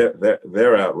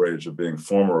 their outrage of being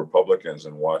former Republicans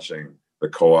and watching the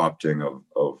co-opting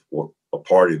of a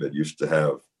party that used to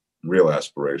have real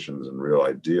aspirations and real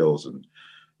ideals, and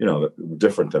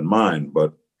different than mine,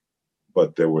 but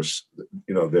there was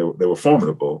they were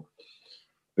formidable.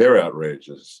 Their outrage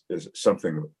is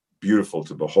something beautiful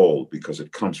to behold, because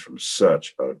it comes from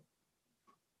such a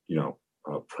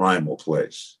primal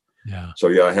place. Yeah. So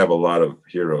I have a lot of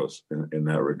heroes in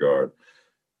that regard.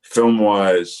 Film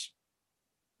wise,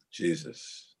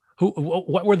 Jesus.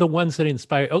 What were the ones that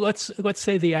inspired? Oh, let's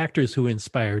say the actors who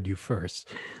inspired you first,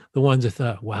 the ones that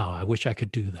thought, "Wow, I wish I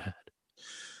could do that."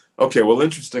 Okay, well,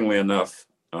 interestingly enough,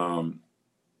 and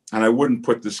I wouldn't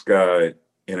put this guy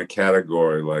in a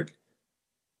category like,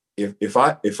 if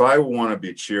I want to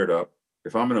be cheered up,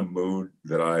 if I'm in a mood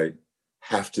that I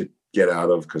have to get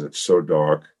out of because it's so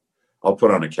dark, I'll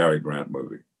put on a Cary Grant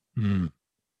movie. Mm.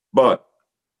 But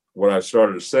what I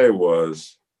started to say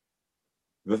was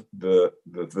the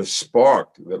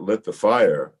spark that lit the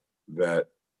fire that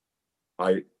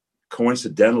I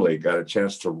coincidentally got a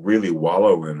chance to really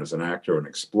wallow in as an actor and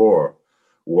explore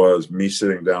was me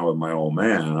sitting down with my old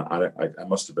man. I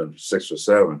must have been 6 or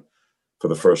 7 for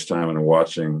the first time and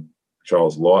watching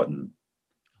Charles Laughton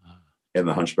in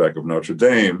The Hunchback of Notre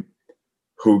Dame,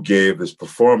 who gave this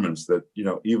performance that,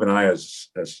 even I as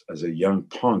a young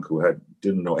punk who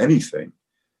didn't know anything,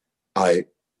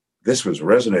 this was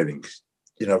resonating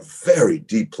in a very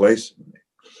deep place in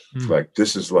me. Like,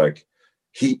 this is like,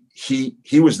 he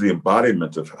was the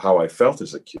embodiment of how I felt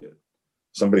as a kid.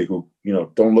 Somebody who,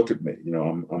 don't look at me,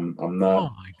 I'm not. Oh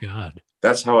my God.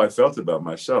 That's how I felt about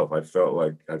myself. I felt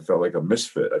like a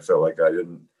misfit. I felt like I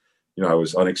didn't, I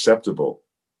was unacceptable.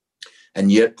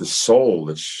 And yet the soul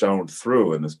that shone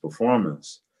through in this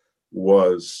performance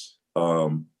was,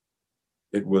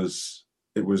 it was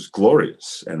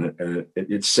glorious, and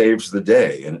it saves the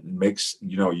day, and it makes,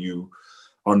 you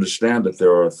understand that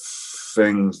there are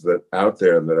things that out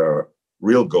there that are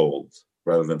real gold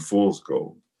rather than fool's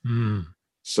gold. Mm.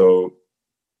 So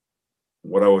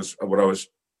what I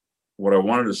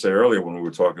wanted to say earlier when we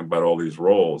were talking about all these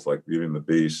roles, like Beauty and the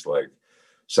Beast, like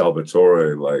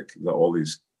Salvatore, like all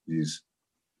these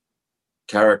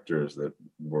characters that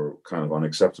were kind of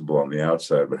unacceptable on the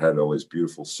outside, but had all these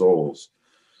beautiful souls.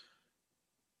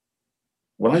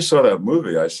 When I saw that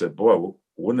movie, I said, boy,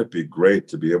 wouldn't it be great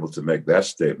to be able to make that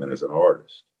statement as an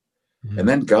artist? Mm-hmm. And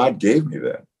then God gave me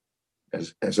that.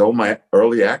 As all my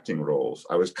early acting roles,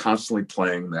 I was constantly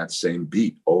playing that same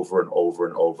beat over and over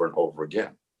and over and over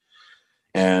again.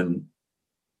 And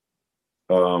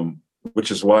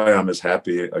which is why I'm as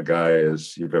happy a guy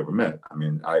as you've ever met. I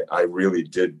mean, I really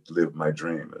did live my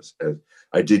dream. As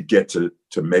I did get to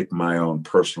make my own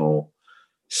personal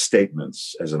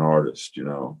statements as an artist,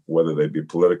 whether they be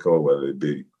political, whether they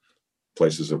be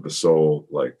places of the soul,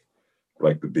 like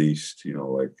the Beast,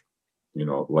 like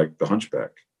the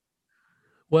Hunchback.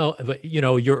 Well,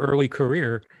 your early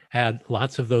career had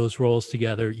lots of those roles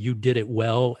together. You did it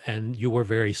well, and you were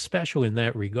very special in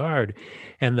that regard.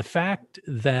 And the fact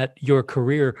that your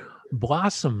career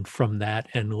blossomed from that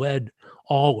and led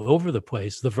all over the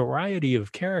place, the variety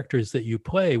of characters that you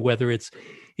play, whether it's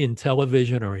in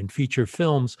television or in feature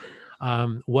films,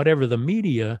 whatever the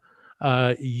media,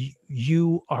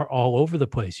 you are all over the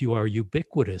place. You are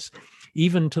ubiquitous,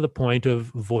 even to the point of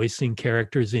voicing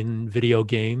characters in video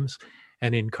games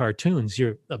and in cartoons.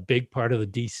 You're a big part of the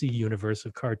DC universe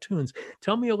of cartoons.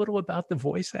 Tell me a little about the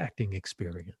voice acting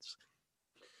experience.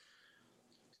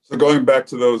 So going back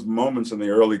to those moments in the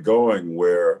early going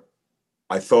where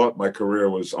I thought my career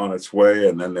was on its way,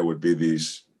 and then there would be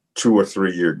these 2 or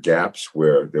 3 year gaps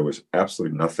where there was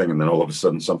absolutely nothing, and then all of a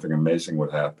sudden something amazing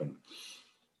would happen.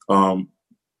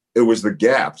 It was the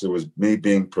gaps. It was me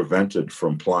being prevented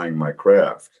from plying my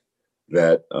craft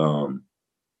that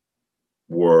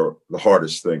were the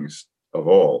hardest things of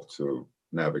all to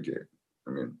navigate.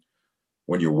 I mean,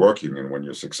 when you're working and when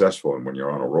you're successful and when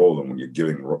you're on a roll and when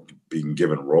you're being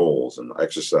given roles and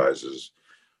exercises,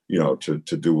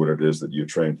 to do what it is that you're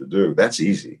trained to do, that's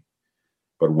easy.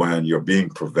 But when you're being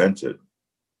prevented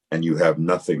and you have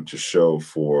nothing to show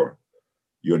for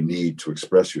your need to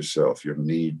express yourself, your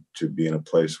need to be in a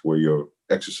place where you're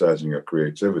exercising your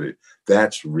creativity,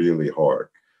 that's really hard.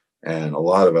 And a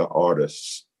lot of our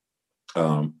artists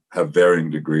have varying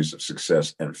degrees of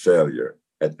success and failure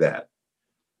at that,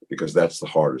 because that's the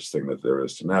hardest thing that there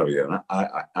is to navigate. And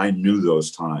I knew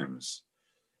those times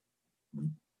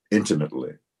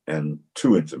intimately, and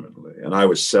too intimately. And I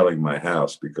was selling my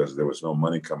house because there was no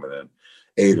money coming in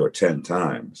 8 or 10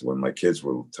 times when my kids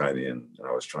were tiny and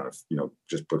I was trying to,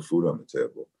 just put food on the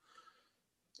table.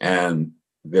 And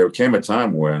there came a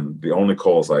time when the only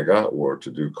calls I got were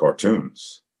to do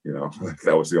cartoons.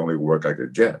 That was the only work I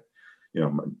could get.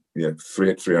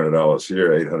 $300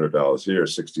 here, $800 here,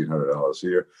 $1,600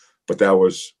 here. But that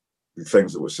was the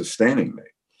things that were sustaining me.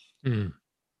 Mm.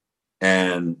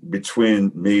 And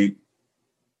between me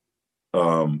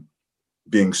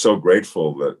being so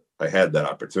grateful that I had that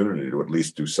opportunity to at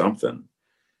least do something,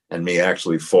 and me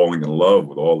actually falling in love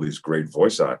with all these great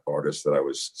voice artists that I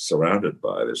was surrounded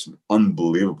by. There's some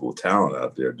unbelievable talent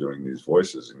out there doing these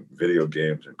voices in video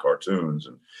games and cartoons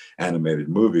and animated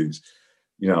movies,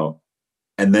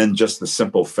 and then just the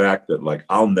simple fact that, like,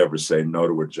 I'll never say no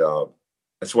to a job.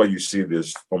 That's why you see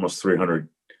there's almost 300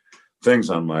 things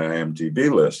on my IMDb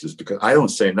list, is because I don't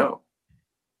say no.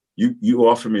 You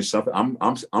offer me something, I'm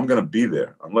going to be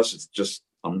there, unless it's just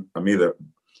I'm either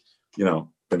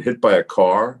been hit by a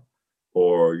car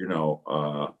or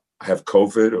I have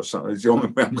COVID or something. It's the only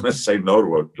way I'm going to say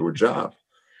no to a job,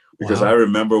 because I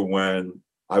remember when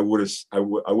I would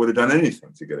have done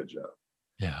anything to get a job,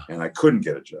 and I couldn't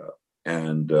get a job,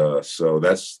 and so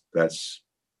that's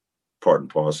part and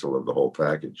parcel of the whole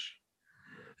package.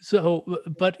 So,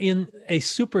 but in a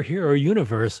superhero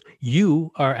universe,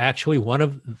 you are actually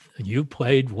you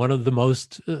played one of the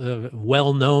most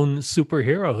well-known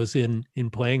superheroes in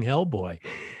playing Hellboy.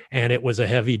 And it was a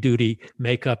heavy-duty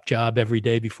makeup job every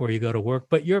day before you go to work.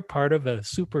 But you're part of a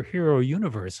superhero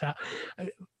universe.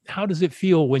 How does it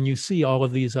feel when you see all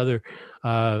of these other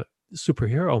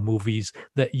superhero movies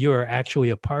that you're actually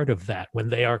a part of that,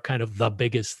 when they are kind of the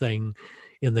biggest thing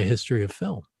in the history of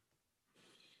film?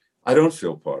 I don't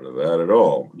feel part of that at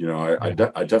all.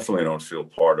 I definitely don't feel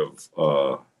part of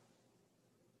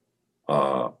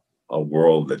a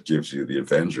world that gives you the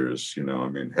Avengers.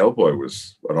 Hellboy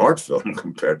was an art film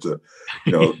compared to,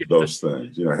 those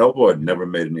things. Hellboy never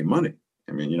made any money.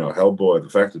 Hellboy, the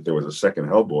fact that there was a second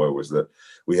Hellboy was that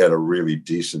we had a really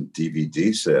decent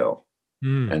DVD sale.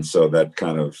 Mm. And so that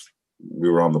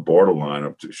we were on the borderline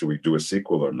of, should we do a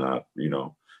sequel or not,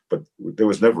 but there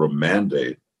was never a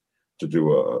mandate to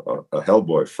do a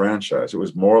Hellboy franchise. It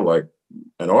was more like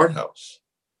an art house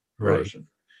version.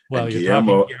 Well, and you're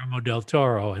talking Guillermo del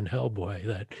Toro and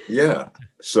Hellboy. Yeah.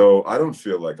 So I don't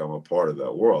feel like I'm a part of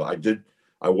that world.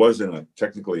 I was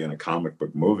technically in a comic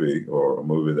book movie, or a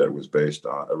movie that was based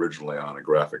originally on a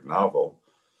graphic novel,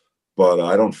 but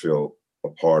I don't feel a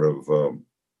part of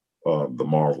the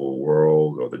Marvel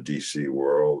world or the DC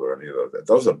world or any of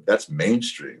that. That's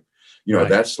mainstream.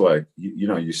 That's like,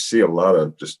 you see a lot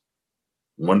of just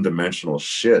one-dimensional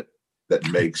shit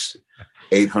that makes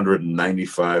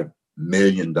 $895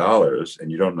 million,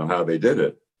 and you don't know how they did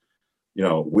it.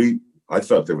 I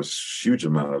thought there was a huge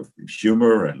amount of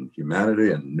humor and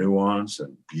humanity and nuance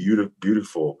and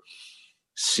beautiful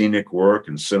scenic work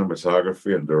and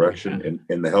cinematography and direction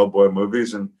in the Hellboy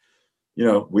movies, and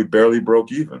we barely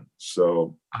broke even.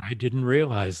 So I didn't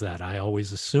realize that. I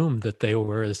always assumed that they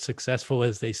were as successful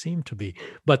as they seem to be,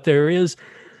 but there is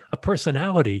a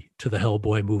personality to the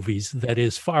Hellboy movies that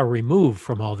is far removed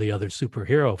from all the other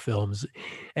superhero films.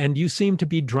 And you seem to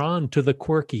be drawn to the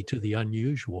quirky, to the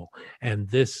unusual. And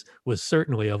this was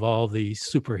certainly, of all the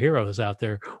superheroes out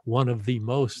there, one of the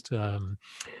most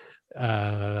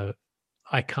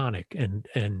iconic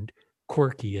and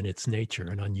quirky in its nature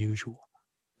and unusual.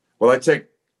 Well, I take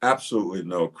absolutely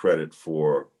no credit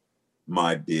for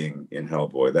my being in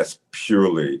Hellboy. That's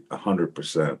purely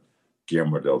 100%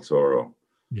 Guillermo del Toro.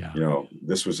 Yeah. You know,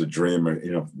 this was a dream.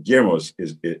 You know, Guillermo is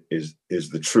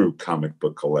the true comic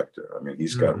book collector. I mean,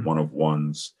 he's got one of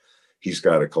ones. He's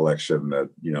got a collection that,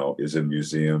 you know, is in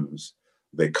museums.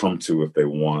 They come to if they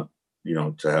want, you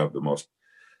know, to have the most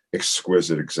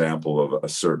exquisite example of a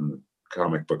certain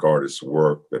comic book artist's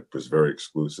work that was very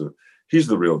exclusive. He's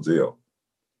the real deal.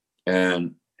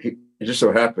 And it just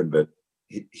so happened that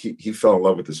he fell in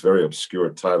love with this very obscure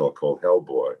title called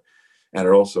Hellboy. And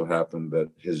it also happened that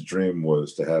his dream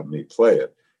was to have me play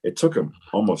it. It took him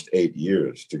almost 8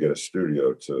 years to get a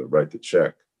studio to write the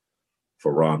check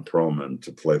for Ron Perlman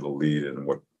to play the lead in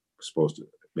what was supposed to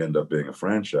end up being a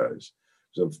franchise.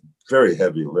 It was a very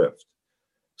heavy lift.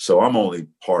 So I'm only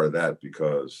part of that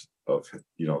because of,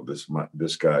 you know,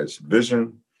 this guy's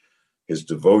vision, his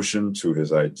devotion to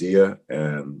his idea,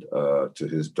 and to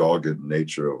his dogged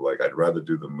nature of like, I'd rather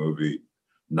do the movie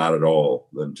not at all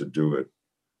than to do it,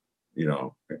 you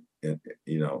know,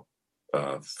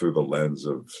 through the lens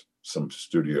of some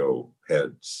studio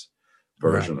head's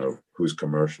version of who's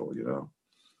commercial, you know.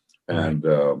 And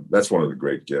that's one of the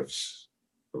great gifts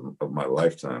of my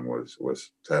lifetime was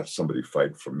to have somebody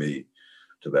fight for me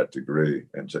to that degree,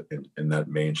 and to in that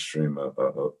mainstream of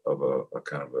a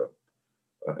kind of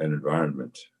an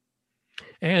environment.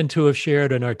 And to have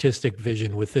shared an artistic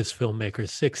vision with this filmmaker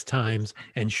 6 times,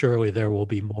 and surely there will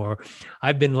be more.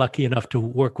 I've been lucky enough to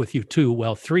work with you too,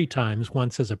 well, 3 times,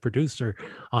 once as a producer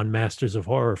on Masters of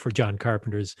Horror for John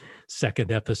Carpenter's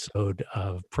second episode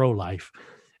of Pro-Life,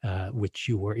 which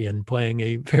you were in, playing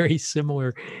a very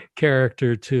similar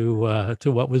character to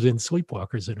what was in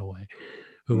Sleepwalkers in a way,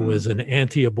 who was an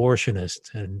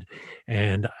anti-abortionist,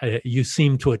 and you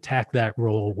seem to attack that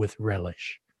role with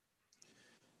relish.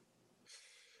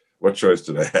 What choice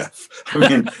did I have? I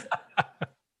mean,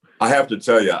 I have to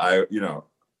tell you,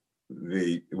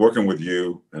 the working with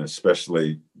you, and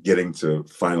especially getting to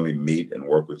finally meet and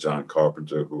work with John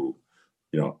Carpenter, who,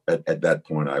 you know, at that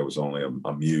point I was only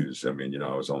a muse. I mean, you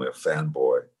know, I was only a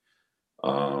fanboy.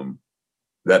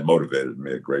 That motivated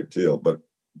me a great deal. But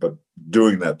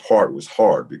doing that part was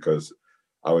hard because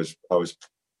I was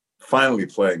finally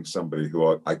playing somebody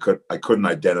who I couldn't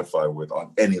identify with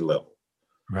on any level.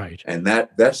 Right. And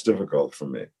that's difficult for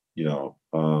me, you know.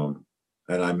 And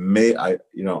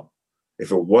you know,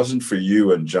 if it wasn't for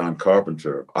you and John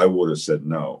Carpenter, I would have said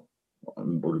no. It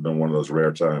would have been one of those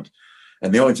rare times.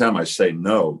 And the only time I say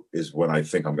no is when I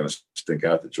think I'm going to stink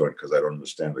out the joint because I don't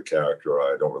understand the character, or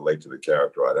I don't relate to the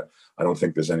character. I don't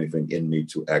think there's anything in me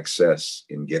to access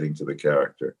in getting to the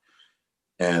character.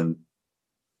 And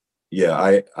yeah,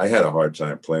 I had a hard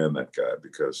time playing that guy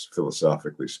because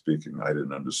philosophically speaking, I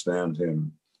didn't understand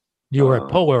him. You were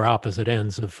at polar opposite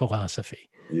ends of philosophy.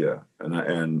 Yeah, and I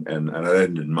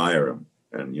didn't admire him.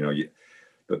 And you know,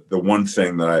 the one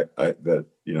thing that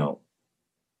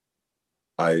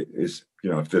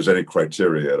if there's any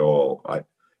criteria at all,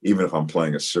 even if I'm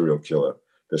playing a serial killer,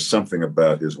 there's something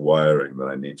about his wiring that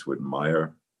I need to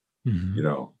admire. Mm-hmm. You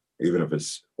know, even if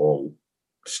it's all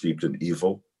steeped in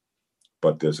evil,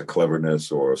 but there's a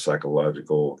cleverness or a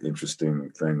psychological interesting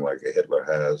thing like a Hitler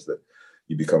has that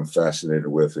you become fascinated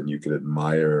with, and you can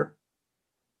admire.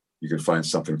 You can find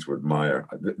something to admire.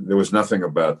 There was nothing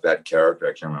about that character,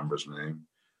 I can't remember his name,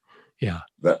 yeah,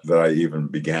 that I even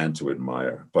began to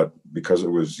admire. But because it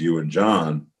was you and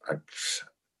John,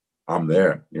 I'm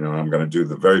there. You know, I'm going to do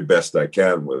the very best I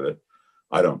can with it.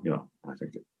 I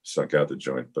think it sunk out the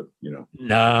joint, but you know.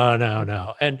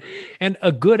 No. And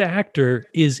a good actor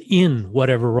is in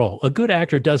whatever role. A good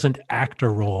actor doesn't act a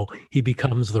role, he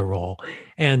becomes the role.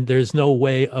 And there's no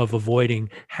way of avoiding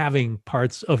having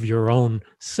parts of your own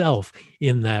self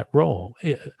in that role,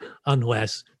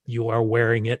 unless you are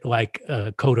wearing it like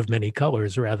a coat of many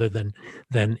colors rather than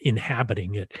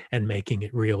inhabiting it and making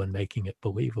it real and making it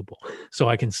believable. So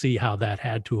I can see how that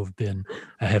had to have been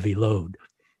a heavy load.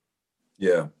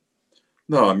 Yeah.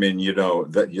 No, I mean, you know,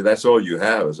 that's all you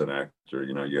have as an actor.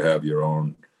 You know, you have your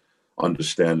own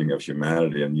understanding of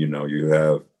humanity, and, you know, you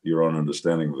have your own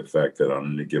understanding of the fact that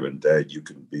on any given day, you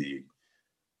can be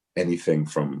anything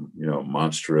from, you know,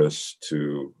 monstrous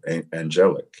to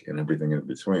angelic and everything in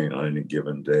between on any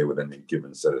given day with any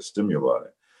given set of stimuli.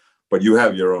 But you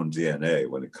have your own DNA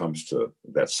when it comes to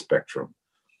that spectrum.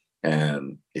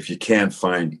 And if you can't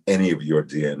find any of your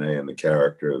DNA in the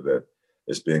character that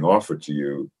is being offered to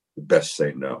you, best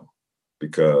say no,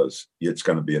 because it's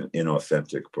going to be an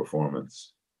inauthentic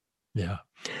performance. Yeah.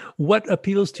 What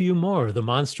appeals to you more, the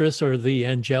monstrous or the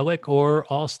angelic, or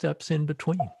all steps in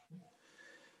between?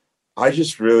 I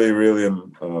just really, really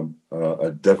am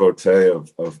a devotee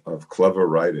of clever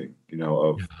writing. You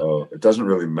know, it doesn't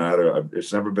really matter.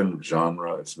 It's never been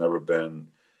genre. It's never been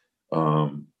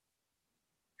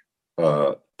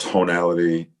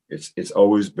tonality. It's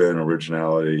always been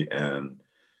originality. And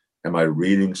am I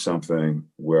reading something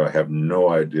where I have no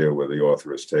idea where the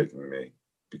author is taking me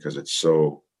because it's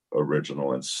so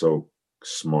original and so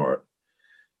smart?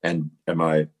 And am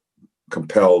I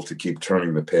compelled to keep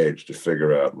turning the page to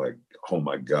figure out, like, oh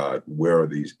my God, where are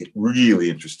these really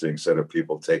interesting set of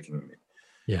people taking me?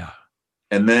 Yeah.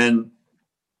 And then,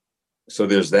 so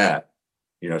there's that,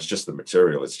 it's just the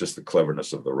material. It's just the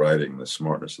cleverness of the writing, the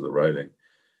smartness of the writing.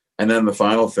 And then the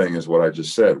final thing is what I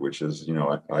just said, which is,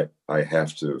 I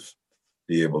have to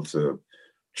be able to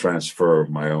transfer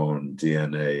my own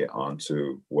DNA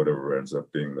onto whatever ends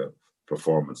up being the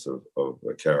performance of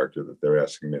a character that they're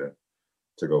asking me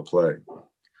to go play.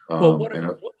 Well,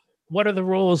 what are the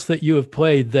roles that you have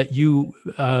played that you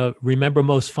remember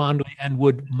most fondly and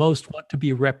would most want to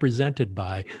be represented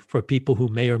by for people who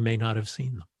may or may not have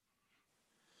seen them?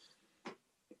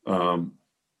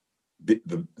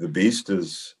 The Beast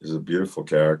is a beautiful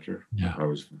character. Yeah. I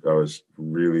was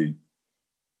really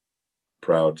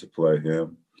proud to play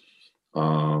him.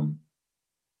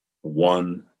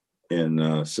 One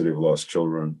in City of Lost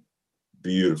Children,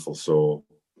 beautiful soul.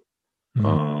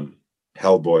 Mm-hmm.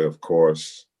 Hellboy, of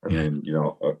course. I mean,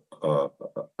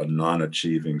 a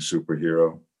non-achieving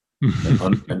superhero,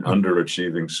 an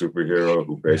underachieving superhero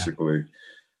who basically,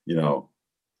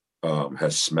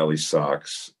 has smelly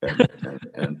socks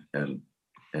and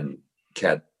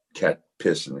cat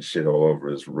piss and shit all over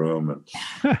his room,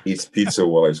 and eats pizza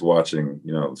while he's watching,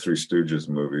 Three Stooges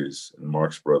movies and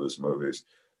Marx Brothers movies.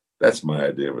 That's my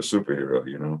idea of a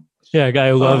superhero, Yeah, a guy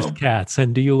who loves cats.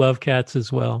 And do you love cats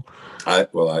as well? I'm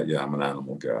an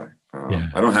animal guy.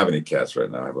 I don't have any cats right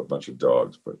now. I have a bunch of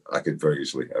dogs, but I could very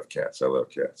easily have cats. I love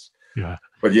cats. Yeah.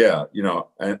 But yeah,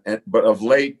 but of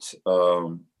late,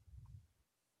 I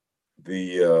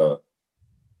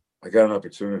got an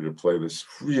opportunity to play this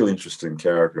really interesting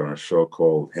character on a show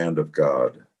called Hand of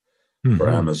God for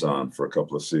Amazon for a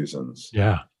couple of seasons.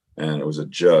 Yeah. And it was a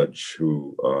judge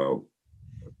who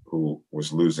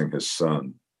was losing his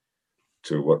son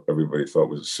to what everybody thought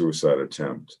was a suicide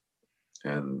attempt.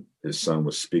 And his son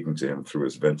was speaking to him through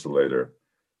his ventilator,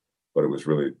 but it was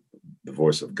really the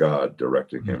voice of God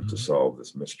directing him to solve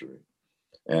this mystery.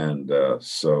 And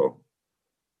so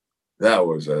that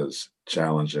was as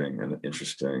challenging and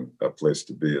interesting a place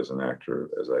to be as an actor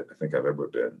as I think I've ever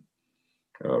been.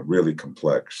 Really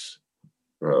complex.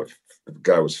 The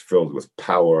guy was filled with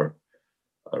power,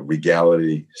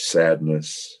 regality,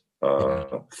 sadness,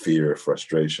 fear,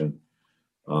 frustration.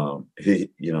 It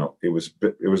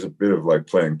was a bit of like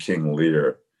playing King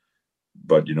Lear,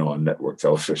 but on network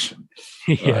television.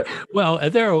 Yeah. Well,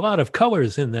 there are a lot of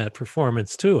colors in that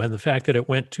performance too, and the fact that it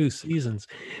went 2 seasons,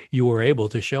 you were able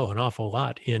to show an awful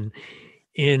lot in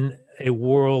a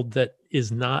world that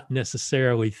is not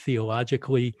necessarily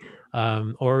theologically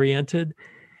oriented,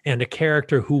 and a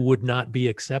character who would not be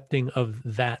accepting of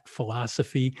that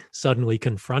philosophy suddenly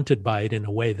confronted by it in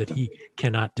a way that he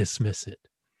cannot dismiss it.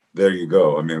 There you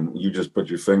go. I mean, you just put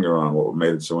your finger on what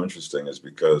made it so interesting, is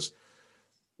because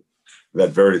that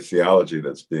very theology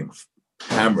that's being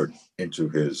hammered into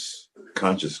his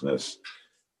consciousness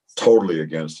totally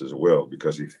against his will,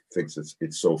 because he thinks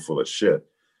it's so full of shit,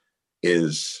 you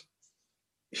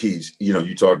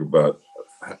talk about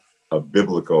a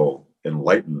biblical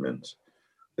enlightenment.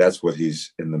 That's what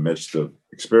he's in the midst of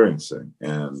experiencing.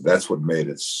 And that's what made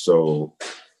it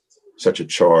such a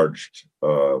charged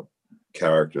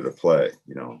character to play,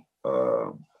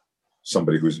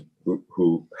 somebody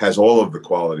who has all of the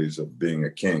qualities of being a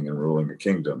king and ruling a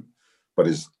kingdom, but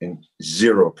is in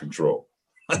zero control.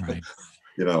 Right.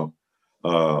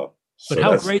 But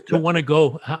how great to want to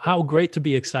go, how great to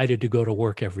be excited to go to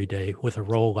work every day with a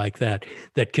role like that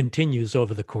continues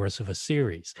over the course of a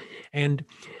series. And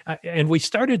we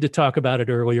started to talk about it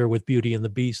earlier with Beauty and the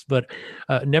Beast, but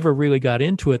never really got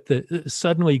into it.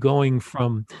 Suddenly going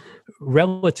from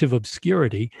relative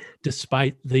obscurity,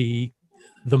 despite the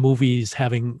movies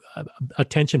having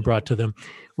attention brought to them,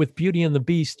 with Beauty and the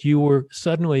Beast, you were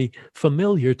suddenly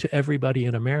familiar to everybody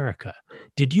in America.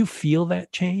 Did you feel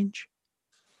that change?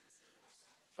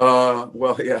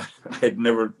 Well, yeah, I'd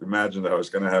never imagined I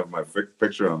was going to have my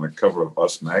picture on the cover of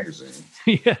Us magazine.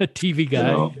 Yeah, TV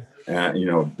guy.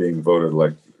 And, being voted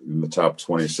like in the top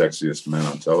 20 sexiest men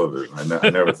on television. I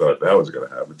never thought that was going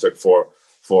to happen. It took four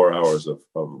hours of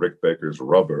Rick Baker's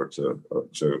Rubber to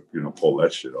pull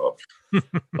that shit off.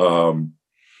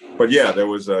 But yeah, there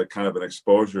was a kind of an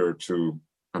exposure to,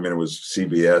 it was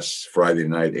CBS Friday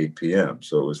night, 8 p.m.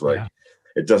 So it was like,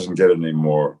 It doesn't get any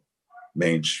more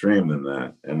mainstream than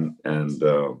that. And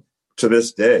to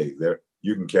this day,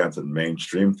 you can count the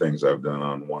mainstream things I've done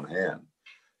on one hand.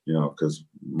 because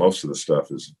most of the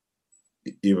stuff is,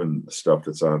 even the stuff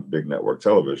that's on big network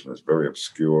television, is very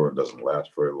obscure and doesn't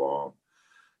last very long.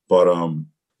 But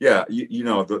yeah,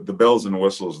 the bells and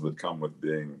whistles that come with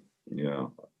being,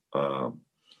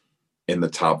 in the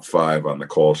top 5 on the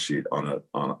call sheet on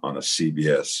a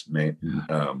CBS main,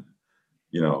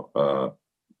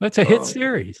 that's a hit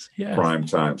series. Yeah, prime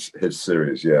times hit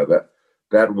series. Yeah,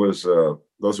 that was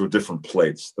those were different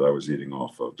plates that I was eating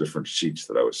off of, different sheets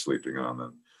that I was sleeping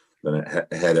on than it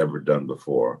had ever done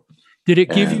before. Did it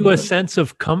give you a sense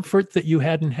of comfort that you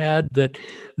hadn't had, that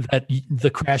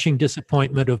the crashing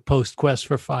disappointment of post Quest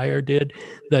for Fire did,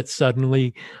 that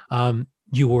suddenly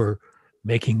you were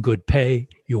making good pay,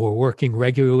 you were working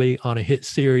regularly on a hit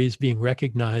series, being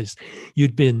recognized,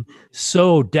 you'd been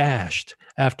so dashed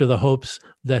after the hopes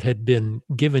that had been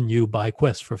given you by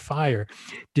Quest for Fire?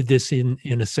 Did this, in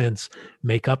a sense,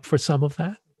 make up for some of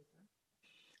that?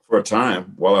 For a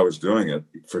time, while I was doing it,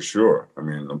 for sure. I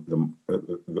mean,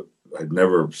 I'd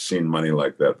never seen money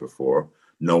like that before.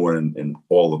 No one in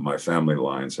all of my family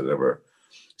lines had ever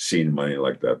seen money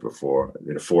like that before.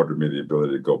 It afforded me the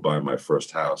ability to go buy my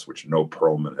first house, which no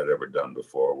Perlman had ever done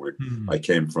before. I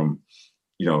came from,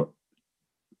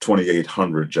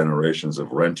 2,800 generations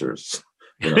of renters,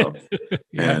 yeah.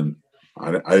 And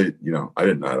I didn't know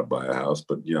how to buy a house,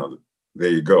 but there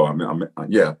you go.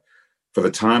 Yeah. For the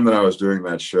time that I was doing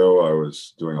that show, I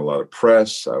was doing a lot of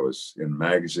press. I was in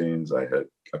magazines. I had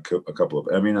a couple of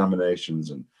Emmy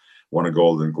nominations and won a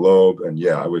Golden Globe. And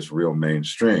yeah, I was real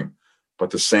mainstream.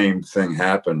 But the same thing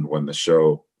happened when the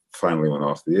show finally went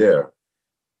off the air.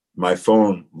 My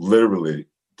phone literally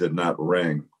did not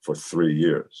ring for 3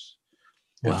 years.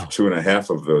 Wow. And for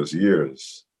 2.5 of those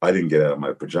years, I didn't get out of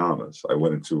my pajamas. I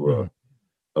went into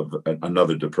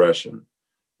another depression,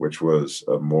 which was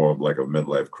more like a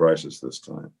midlife crisis this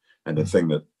time. And the thing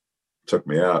that took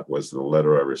me out was the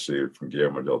letter I received from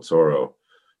Guillermo del Toro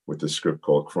with the script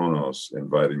called Cronos,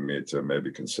 inviting me to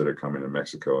maybe consider coming to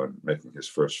Mexico and making his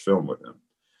first film with him.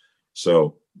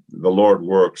 So the Lord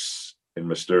works in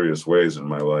mysterious ways in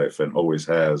my life, and always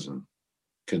has and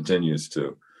continues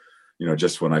to.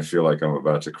 Just when I feel like I'm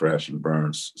about to crash and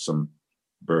burn, some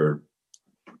bird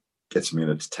gets me in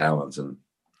its talons and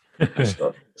I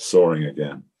start soaring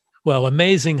again. Well,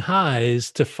 amazing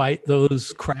highs to fight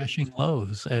those crashing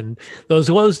lows. And those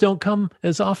lows don't come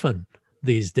as often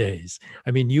these days.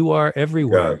 I mean, you are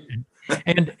everywhere.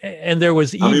 And there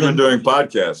was I'm even doing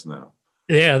podcasts now.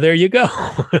 Yeah, there you go.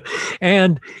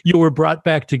 And you were brought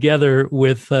back together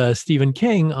with Stephen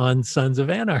King on Sons of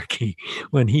Anarchy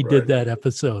when he did that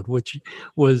episode, which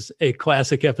was a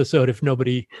classic episode. If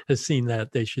nobody has seen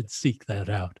that, they should seek that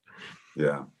out.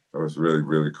 Yeah, it was really,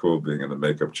 really cool being in the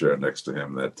makeup chair next to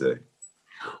him that day.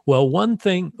 Well, one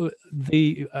thing,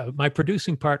 my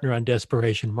producing partner on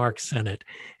Desperation, Mark Sennett,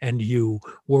 and you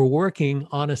were working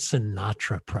on a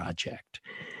Sinatra project.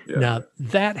 Yeah. Now,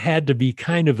 that had to be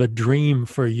kind of a dream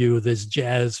for you, this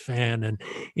jazz fan, and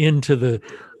into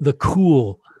the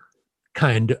cool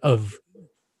kind of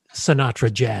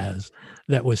Sinatra jazz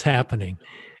that was happening.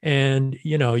 And,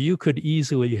 you could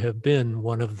easily have been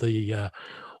one of the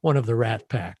Rat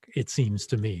Pack, it seems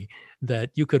to me,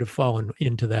 that you could have fallen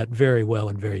into that very well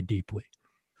and very deeply.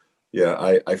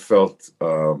 Yeah, I felt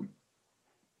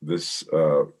this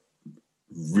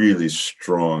really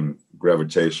strong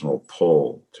gravitational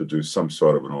pull to do some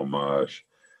sort of an homage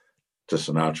to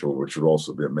Sinatra, which would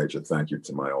also be a major thank you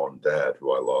to my own dad,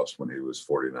 who I lost when he was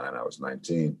 49. I was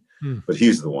 19. But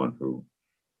he's the one who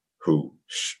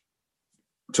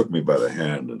took me by the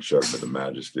hand and showed me the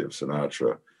majesty of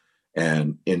Sinatra.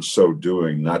 And in so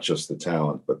doing, not just the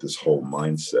talent, but this whole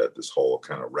mindset, this whole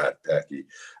kind of Rat Packy.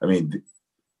 I mean,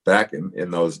 back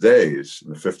in those days,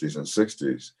 in the 50s and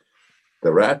 60s,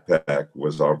 the Rat Pack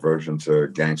was our version to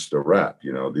gangster rap.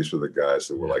 These were the guys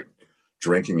that were like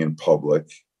drinking in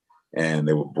public, and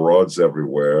they were broads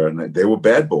everywhere, and they were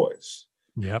bad boys.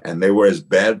 Yep. And they were as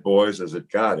bad boys as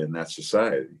it got in that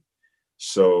society.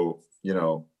 So,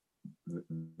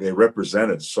 they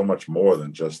represented so much more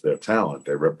than just their talent.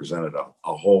 They represented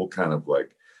a whole kind of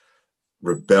like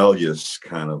rebellious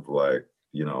kind of like,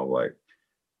 like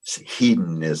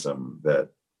hedonism that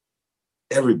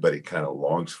everybody kind of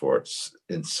longs for. It's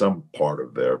in some part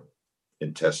of their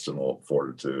intestinal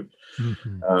fortitude.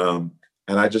 Mm-hmm.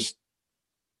 And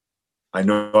I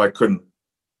know I couldn't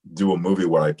do a movie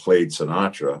where I played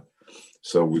Sinatra.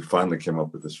 So we finally came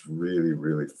up with this really,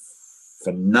 really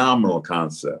phenomenal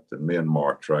concept. And me and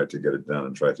Mark tried to get it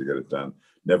done.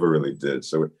 Never really did.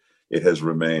 So it has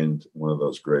remained one of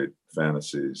those great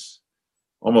fantasies.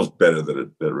 Almost better that it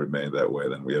remained that way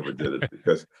than we ever did it,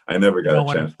 because I never got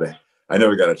a chance to. I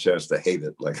never got a chance to hate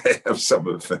it. Like I have some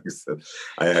of the things that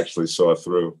I actually saw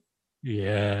through.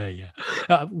 Yeah.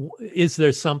 Is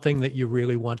there something that you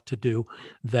really want to do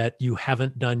that you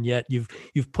haven't done yet?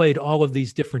 You've played all of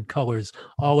these different colors,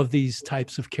 all of these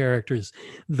types of characters,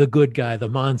 the good guy, the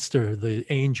monster, the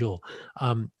angel.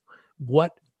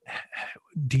 What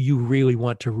do you really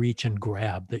want to reach and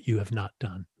grab that you have not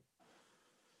done?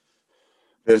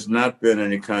 There's not been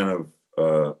any kind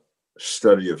of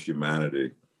study of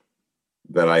humanity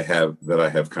that I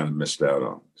have kind of missed out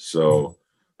on. So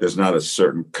there's not a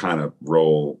certain kind of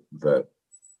role that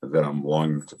I'm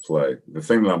longing to play. The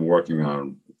thing that I'm working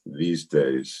on these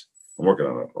days, I'm working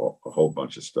on a whole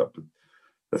bunch of stuff, but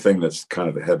the thing that's kind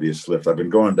of the heaviest lift, I've been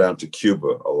going down to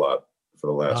Cuba a lot for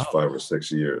the last 5 or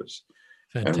 6 years.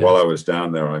 Fantastic. And while I was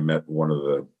down there, I met one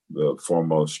of the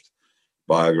foremost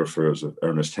biographers of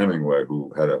Ernest Hemingway,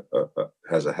 who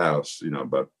has a house,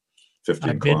 about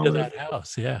 15 kilometers. I've been to that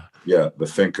house, yeah. Yeah, the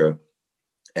Finca.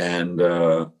 And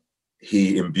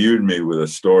he imbued me with a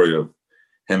story of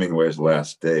Hemingway's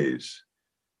last days.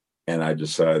 And I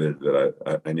decided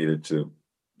that I needed to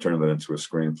turn that into a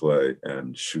screenplay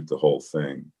and shoot the whole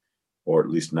thing, or at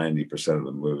least 90% of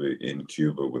the movie in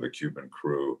Cuba with a Cuban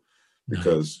crew,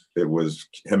 because it was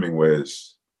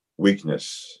Hemingway's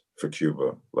weakness for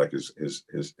Cuba, like his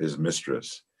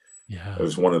mistress. Yeah. It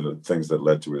was one of the things that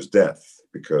led to his death,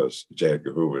 because J.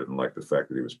 Edgar Hoover didn't like the fact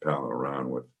that he was palling around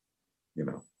with,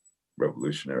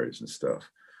 revolutionaries and stuff.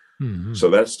 Mm-hmm. So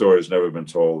that story has never been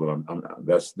told, and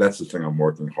that's the thing I'm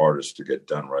working hardest to get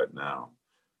done right now.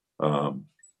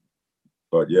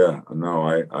 But yeah,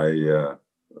 no,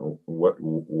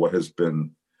 what has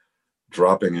been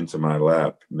dropping into my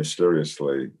lap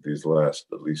mysteriously these last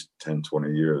at least 10,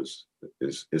 20 years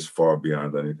is far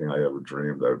beyond anything I ever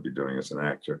dreamed I would be doing as an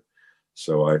actor.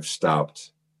 So I've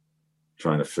stopped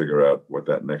trying to figure out what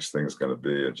that next thing is going to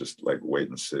be and just like wait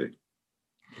and see.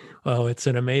 Well, it's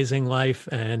an amazing life.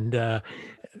 And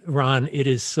Ron, it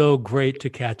is so great to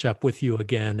catch up with you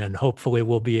again. And hopefully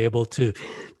we'll be able to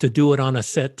do it on a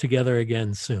set together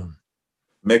again soon.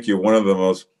 Mick, you're one of the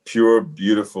most pure,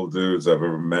 beautiful dudes I've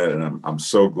ever met. And I'm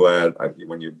so glad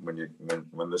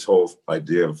when this whole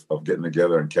idea of getting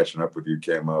together and catching up with you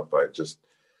came up, I just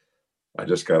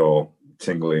got all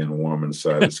tingly and warm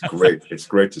inside. It's great. It's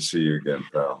great to see you again,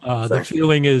 pal. The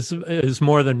feeling is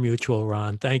more than mutual,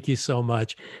 Ron. Thank you so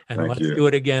much. And let's do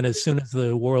it again as soon as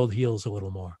the world heals a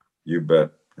little more. You bet.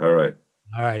 All right.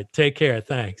 All right. Take care.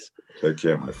 Thanks. Take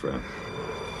care, my friend.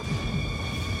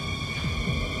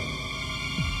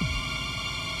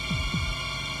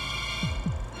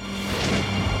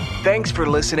 Thanks for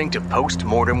listening to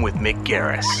Postmortem with Mick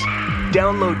Garris.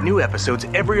 Download new episodes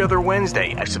every other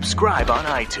Wednesday and subscribe on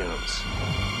iTunes.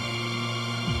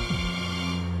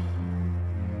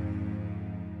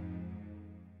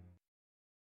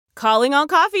 Calling all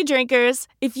coffee drinkers.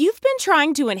 If you've been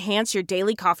trying to enhance your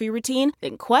daily coffee routine,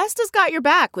 then Quest has got your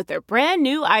back with their brand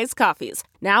new iced coffees.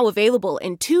 Now available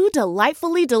in 2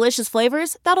 delightfully delicious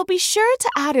flavors that'll be sure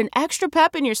to add an extra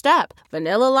pep in your step.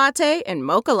 Vanilla latte and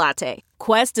mocha latte.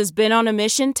 Quest has been on a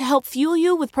mission to help fuel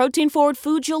you with protein-forward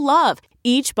foods you'll love.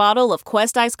 Each bottle of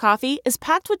Quest iced coffee is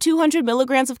packed with 200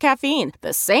 milligrams of caffeine,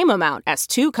 the same amount as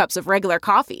 2 cups of regular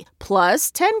coffee,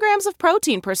 plus 10 grams of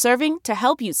protein per serving to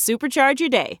help you supercharge your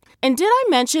day. And did I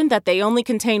mention that they only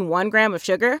contain 1 gram of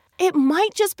sugar? It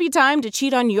might just be time to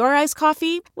cheat on your iced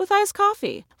coffee with iced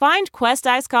coffee. Find Quest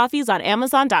iced coffees on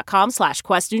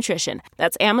Amazon.com/Quest Nutrition.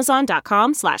 That's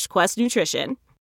Amazon.com/Quest Nutrition.